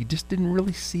last year you just didn't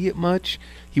really see it much.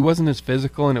 He wasn't as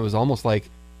physical, and it was almost like,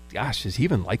 gosh, does he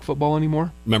even like football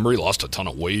anymore? Remember, he lost a ton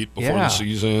of weight before the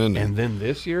season. And then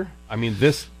this year, I mean,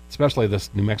 especially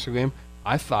this New Mexico game,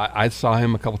 I thought I saw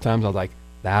him a couple times. I was like,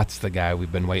 that's the guy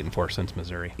we've been waiting for since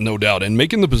Missouri. No doubt. And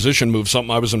making the position move,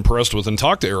 something I was impressed with and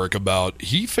talked to Eric about.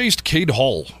 He faced Cade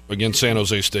Hall against San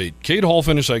Jose State. Cade Hall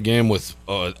finished that game with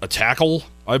a tackle,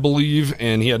 I believe,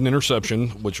 and he had an interception,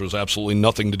 which was absolutely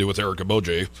nothing to do with Erica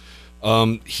Boje.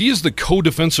 He is the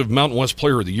co-defensive Mountain West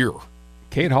Player of the Year.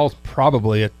 Cade Hall's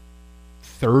probably a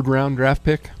third-round draft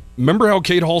pick. Remember how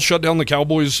Cade Hall shut down the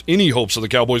Cowboys? Any hopes of the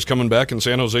Cowboys coming back in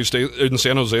San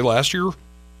Jose last year?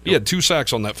 He had 2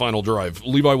 sacks on that final drive.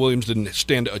 Levi Williams didn't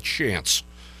stand a chance.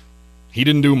 He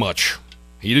didn't do much.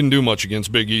 He didn't do much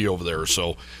against Big E over there.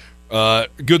 So,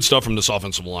 good stuff from this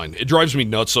offensive line. It drives me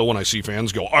nuts, though, when I see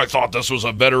fans go, I thought this was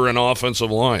a veteran offensive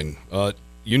line.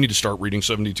 You need to start reading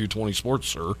 7220 Sports,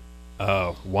 sir.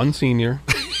 1 senior.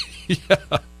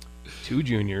 2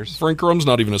 juniors. Frank Crumb's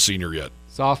not even a senior yet.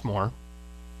 Sophomore.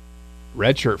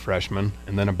 Redshirt freshman.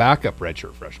 And then a backup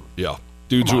redshirt freshman. Yeah.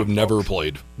 Dudes who have never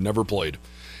played. Never played.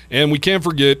 And we can't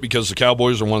forget, because the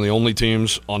Cowboys are one of the only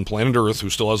teams on planet Earth who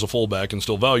still has a fullback and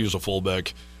still values a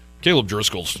fullback, Caleb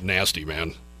Driscoll's nasty,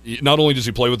 man. Not only does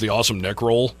he play with the awesome neck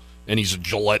roll, and he's a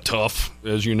Gillette tough,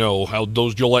 as you know, how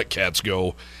those Gillette cats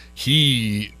go,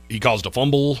 he caused a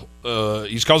fumble.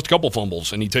 He's caused a couple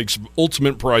fumbles, and he takes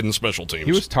ultimate pride in special teams.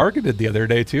 He was targeted the other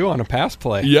day, too, on a pass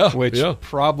play. Which yeah.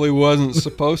 probably wasn't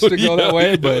supposed to go that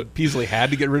way, but Peasley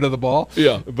had to get rid of the ball.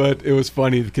 Yeah. But it was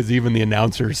funny because even the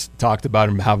announcers talked about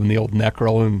him having the old neck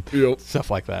roll and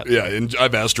stuff like that. Yeah, and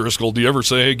I've asked Driscoll, do you ever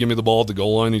say, hey, give me the ball at the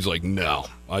goal line? He's like, no,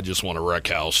 I just want to wreck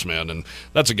house, man. And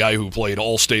that's a guy who played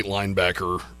all-state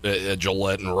linebacker at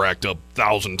Gillette and racked up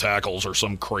 1,000 tackles or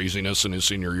some craziness in his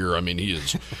senior year. I mean,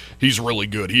 he's really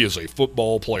good. He is a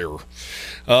football player.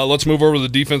 Let's move over to the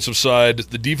defensive side.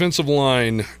 The defensive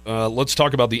line, let's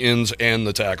talk about the ends and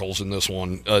the tackles in this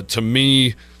one. To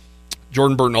me,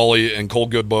 Jordan Bertinelli and Cole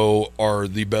Goodbow are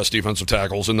the best defensive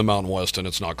tackles in the Mountain West, and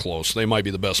it's not close. They might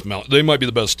be the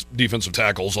best defensive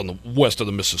tackles on the west of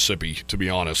the Mississippi, to be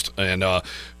honest. And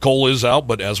Cole is out,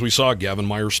 but as we saw, Gavin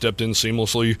Myers stepped in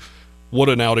seamlessly. What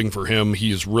an outing for him.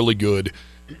 He is really good.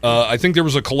 I think there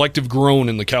was a collective groan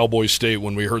in the Cowboy State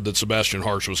when we heard that Sebastian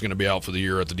Harsh was going to be out for the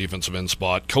year at the defensive end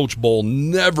spot. Coach Bull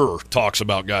never talks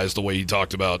about guys the way he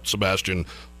talked about Sebastian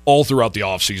all throughout the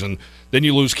offseason. Then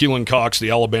you lose Keelan Cox,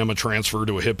 the Alabama transfer,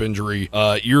 to a hip injury.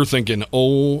 You're thinking,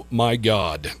 oh my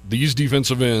God, these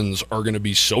defensive ends are going to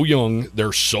be so young,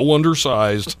 they're so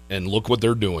undersized, and look what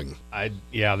they're doing.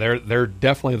 They're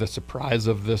definitely the surprise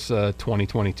of this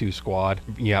 2022 squad.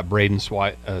 Yeah, Braden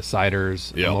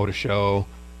Siders, Moda Show,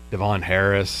 Devon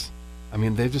Harris. I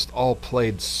mean, they've just all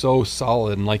played so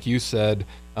solid, and like you said,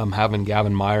 having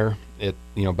Gavin Meyer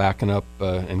backing up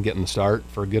and getting the start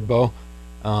for Goodbow.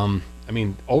 I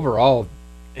mean, overall,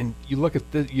 and you look at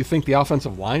you think the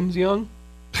offensive line's young?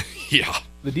 Yeah.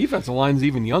 The defensive line's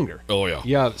even younger. Oh, yeah.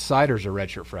 Yeah, Siders a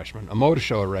redshirt freshman.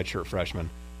 Amodasho a redshirt freshman.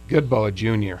 Goodbow a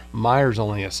junior. Myers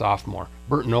only a sophomore.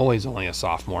 Bertinoli's only a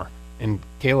sophomore. And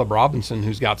Caleb Robinson,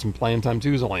 who's got some playing time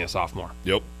too, is only a sophomore.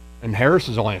 Yep. And Harris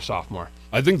is only a sophomore.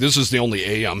 I think this is the only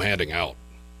A I'm handing out.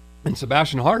 And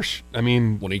Sebastian Harsh, I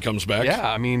mean... when he comes back?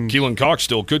 Yeah, I mean... Keelan Cox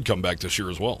still could come back this year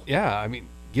as well. Yeah, I mean,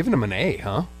 giving him an A,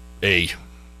 huh? A.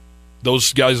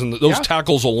 Those guys, those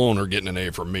tackles alone are getting an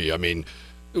A from me. I mean,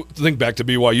 think back to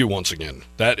BYU once again.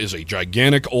 That is a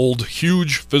gigantic, old,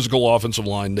 huge physical offensive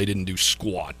line. They didn't do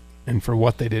squat. And for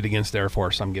what they did against Air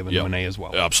Force, I'm giving them an A as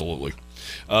well. Absolutely.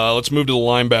 Let's move to the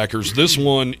linebackers. This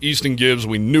one, Easton Gibbs,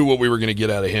 we knew what we were going to get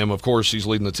out of him. Of course, he's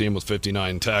leading the team with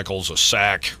 59 tackles, a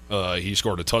sack. He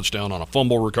scored a touchdown on a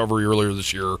fumble recovery earlier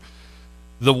this year.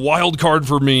 The wild card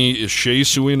for me is Shea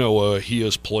Suinoa. He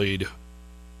has played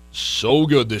so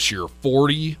good this year,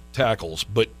 40 tackles.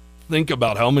 But think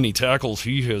about how many tackles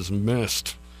he has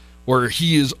missed, where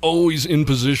he is always in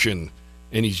position,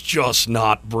 and he's just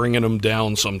not bringing them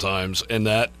down sometimes. And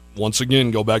that, once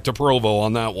again, go back to Provo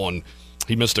on that one.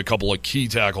 He missed a couple of key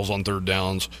tackles on third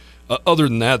downs. Other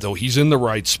than that, though, he's in the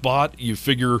right spot. You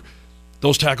figure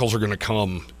those tackles are going to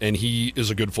come, and he is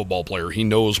a good football player. He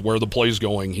knows where the play's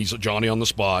going. He's a Johnny on the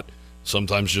spot,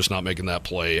 sometimes just not making that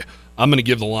play. I'm going to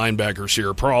give the linebackers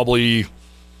here probably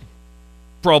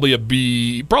a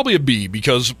B,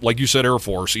 because, like you said, Air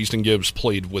Force, Easton Gibbs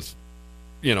played with,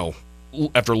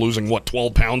 after losing,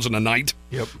 12 pounds in a night?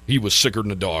 Yep. He was sicker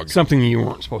than a dog. Something you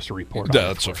weren't supposed to report on.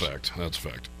 That's a fact.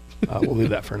 We'll leave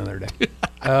that for another day.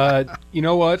 You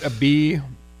know what? A B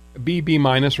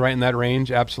minus, right in that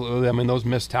range. Absolutely. I mean, those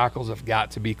missed tackles have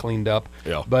got to be cleaned up.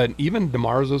 Yeah. But even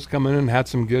DeMarzo's come in and had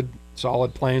some good,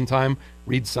 solid playing time.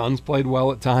 Reed Sons played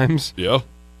well at times. Yeah.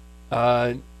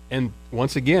 And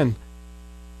once again,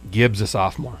 Gibbs a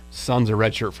sophomore. Sons a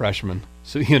redshirt freshman.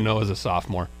 Suinoa is a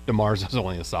sophomore. DeMarzo's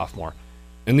only a sophomore.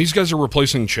 And these guys are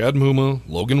replacing Chad Muma,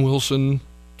 Logan Wilson,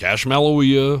 Cash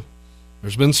Malawia.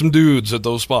 There's been some dudes at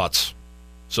those spots.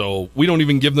 So we don't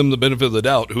even give them the benefit of the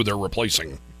doubt who they're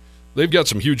replacing. They've got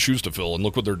some huge shoes to fill, and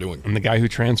look what they're doing. And the guy who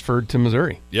transferred to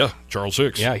Missouri. Yeah, Charles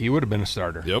Hicks. Yeah, he would have been a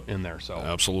starter in there. So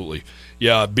absolutely.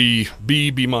 Yeah, B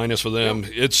minus for them.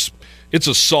 Yep. It's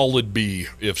a solid B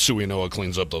if Suinoa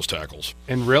cleans up those tackles.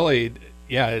 And really,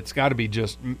 it's got to be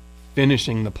just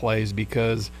finishing the plays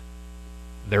because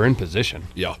they're in position.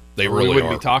 Yeah, they we really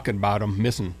wouldn't are. be talking about them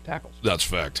missing tackles. That's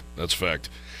fact.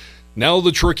 Now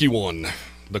the tricky one,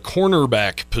 the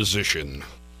cornerback position.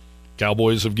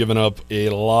 Cowboys have given up a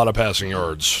lot of passing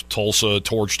yards. Tulsa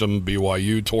torched them.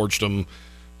 BYU torched them.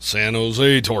 San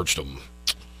Jose torched them.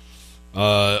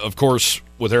 Of course,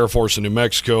 with Air Force in New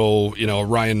Mexico,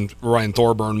 Ryan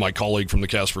Thorburn, my colleague from the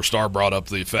Casper Star, brought up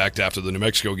the fact after the New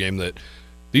Mexico game that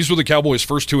these were the Cowboys'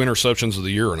 first 2 interceptions of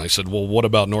the year. And I said, well, what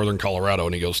about Northern Colorado?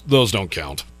 And he goes, those don't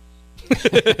count.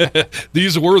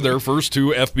 These were their first 2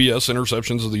 FBS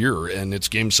interceptions of the year, and it's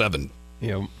Game 7.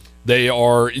 Yeah. They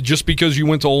are, just because you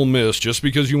went to Ole Miss, just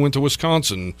because you went to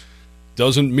Wisconsin,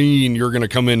 doesn't mean you're going to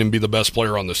come in and be the best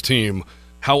player on this team.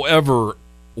 However,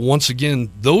 once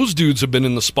again, those dudes have been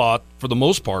in the spot for the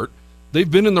most part. They've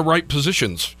been in the right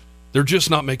positions. They're just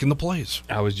not making the plays.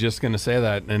 I was just going to say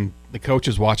that, and the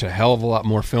coaches watch a hell of a lot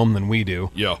more film than we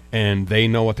do. Yeah. And they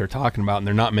know what they're talking about, and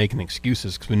they're not making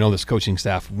excuses because we know this coaching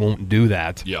staff won't do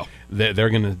that. Yeah.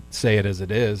 They're going to say it as it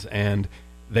is, and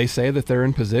they say that they're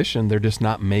in position. They're just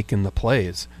not making the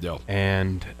plays. Yeah.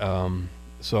 And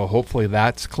so hopefully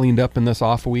that's cleaned up in this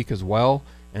off week as well,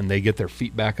 and they get their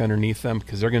feet back underneath them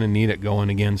because they're going to need it going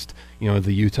against,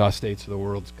 the Utah States of the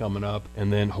world's coming up.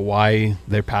 And then Hawaii,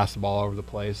 they pass the ball all over the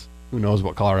place. Who knows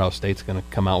what Colorado State's going to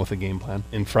come out with a game plan.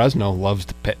 And Fresno loves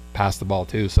to pass the ball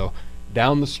too. So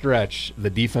down the stretch, the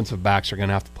defensive backs are going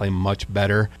to have to play much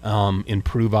better,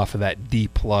 improve off of that D+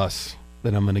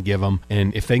 that I'm going to give them.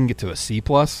 And if they can get to a C+,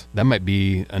 that might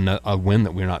be a win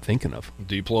that we're not thinking of.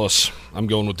 D+. I'm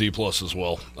going with D+ as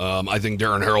well. I think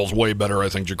Darren Harrell's way better. I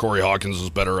think Ja'Cory Hawkins is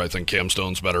better. I think Cam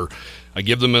Stone's better. I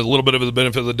give them a little bit of the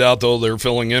benefit of the doubt, though. They're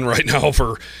filling in right now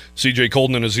for C.J.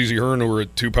 Colton and Azizi Hearn, who are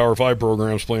at 2 Power 5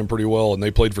 programs playing pretty well, and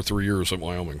they played for 3 years at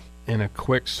Wyoming. And a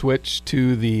quick switch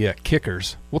to the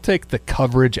kickers. We'll take the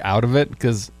coverage out of it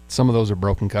because some of those are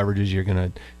broken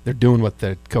coverages. They're doing what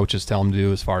the coaches tell them to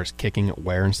do as far as kicking at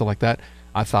wear and stuff like that.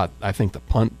 I think the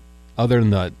punt, other than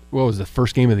the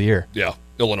first game of the year? Yeah,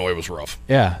 Illinois was rough.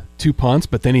 Yeah, 2 punts,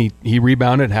 but then he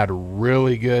rebounded, had a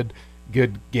really good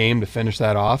game to finish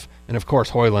that off. And of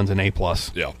course, Hoyland's an A+.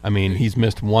 Yeah. I mean, he's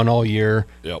missed one all year.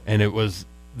 Yep. And it was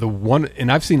the one,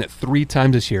 and I've seen it 3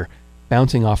 times this year,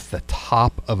 bouncing off the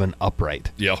top of an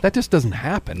upright. Yeah. That just doesn't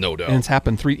happen. No doubt. And it's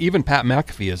happened 3. Even Pat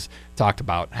McAfee has talked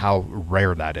about how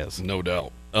rare that is. No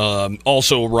doubt.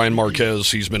 Also, Ryan Marquez,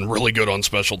 he's been really good on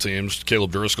special teams.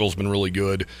 Caleb Driscoll's been really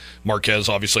good. Marquez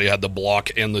obviously had the block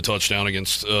and the touchdown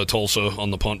against Tulsa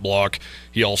on the punt block.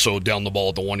 He also downed the ball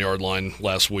at the 1-yard line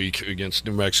last week against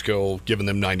New Mexico, giving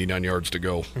them 99 yards to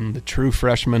go. And the true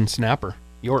freshman snapper,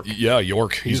 York. Yeah,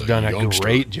 York. He's done a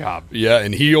great job. Yeah,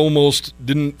 and he almost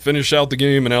didn't finish out the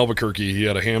game in Albuquerque. He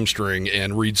had a hamstring,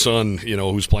 and Reed Sun,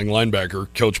 who's playing linebacker,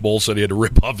 Coach Bull said he had to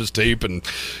rip off his tape and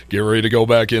get ready to go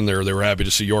back in there. They were happy to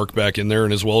see York back in there,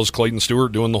 and as well as Clayton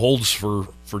Stewart doing the holds for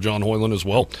John Hoyland as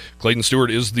well. Clayton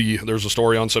Stewart is there's a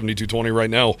story on 7220 right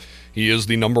now. He is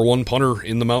the number 1 punter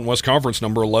in the Mountain West Conference,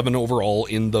 number 11 overall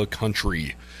in the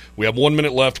country. We have 1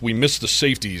 minute left. We missed the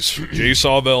safeties. Jay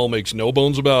Sawvell makes no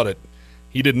bones about it.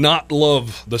 He did not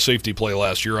love the safety play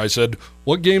last year. I said,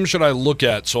 what game should I look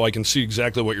at so I can see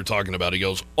exactly what you're talking about? He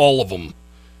goes, all of them.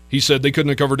 He said they couldn't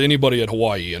have covered anybody at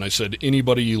Hawaii. And I said,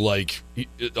 anybody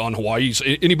on Hawaii,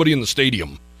 anybody in the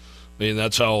stadium. I mean,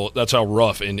 that's how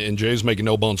rough. And Jay's making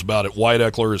no bones about it. Wyatt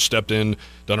Eckler has stepped in,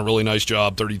 done a really nice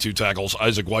job, 32 tackles.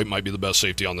 Isaac White might be the best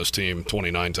safety on this team,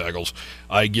 29 tackles.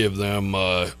 I give them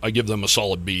a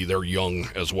solid B. They're young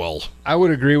as well. I would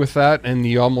agree with that, and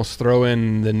you almost throw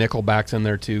in the nickelbacks in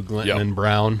there too, Glinton and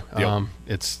Brown. Yep.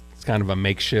 It's kind of a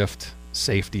makeshift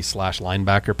safety /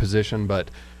 linebacker position,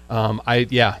 but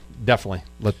definitely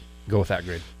let's go with that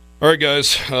grade. All right,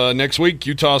 guys. Next week,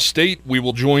 Utah State. We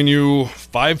will join you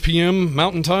 5 p.m.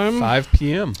 Mountain Time. 5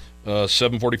 p.m.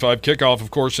 7:45 kickoff,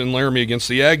 of course, in Laramie against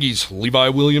the Aggies. Levi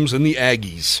Williams and the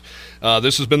Aggies.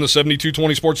 This has been the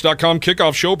 7220sports.com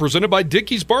kickoff show presented by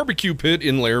Dickey's Barbecue Pit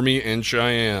in Laramie and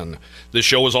Cheyenne. This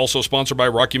show is also sponsored by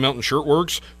Rocky Mountain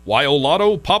Shirtworks, YO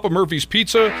Lotto, Papa Murphy's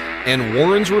Pizza, and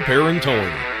Warren's Repair and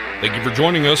Towing. Thank you for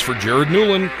joining us. For Jared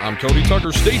Newland, I'm Cody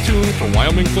Tucker. Stay tuned for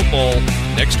Wyoming football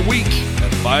next week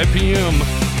at 5 p.m.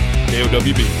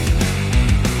 KOWB.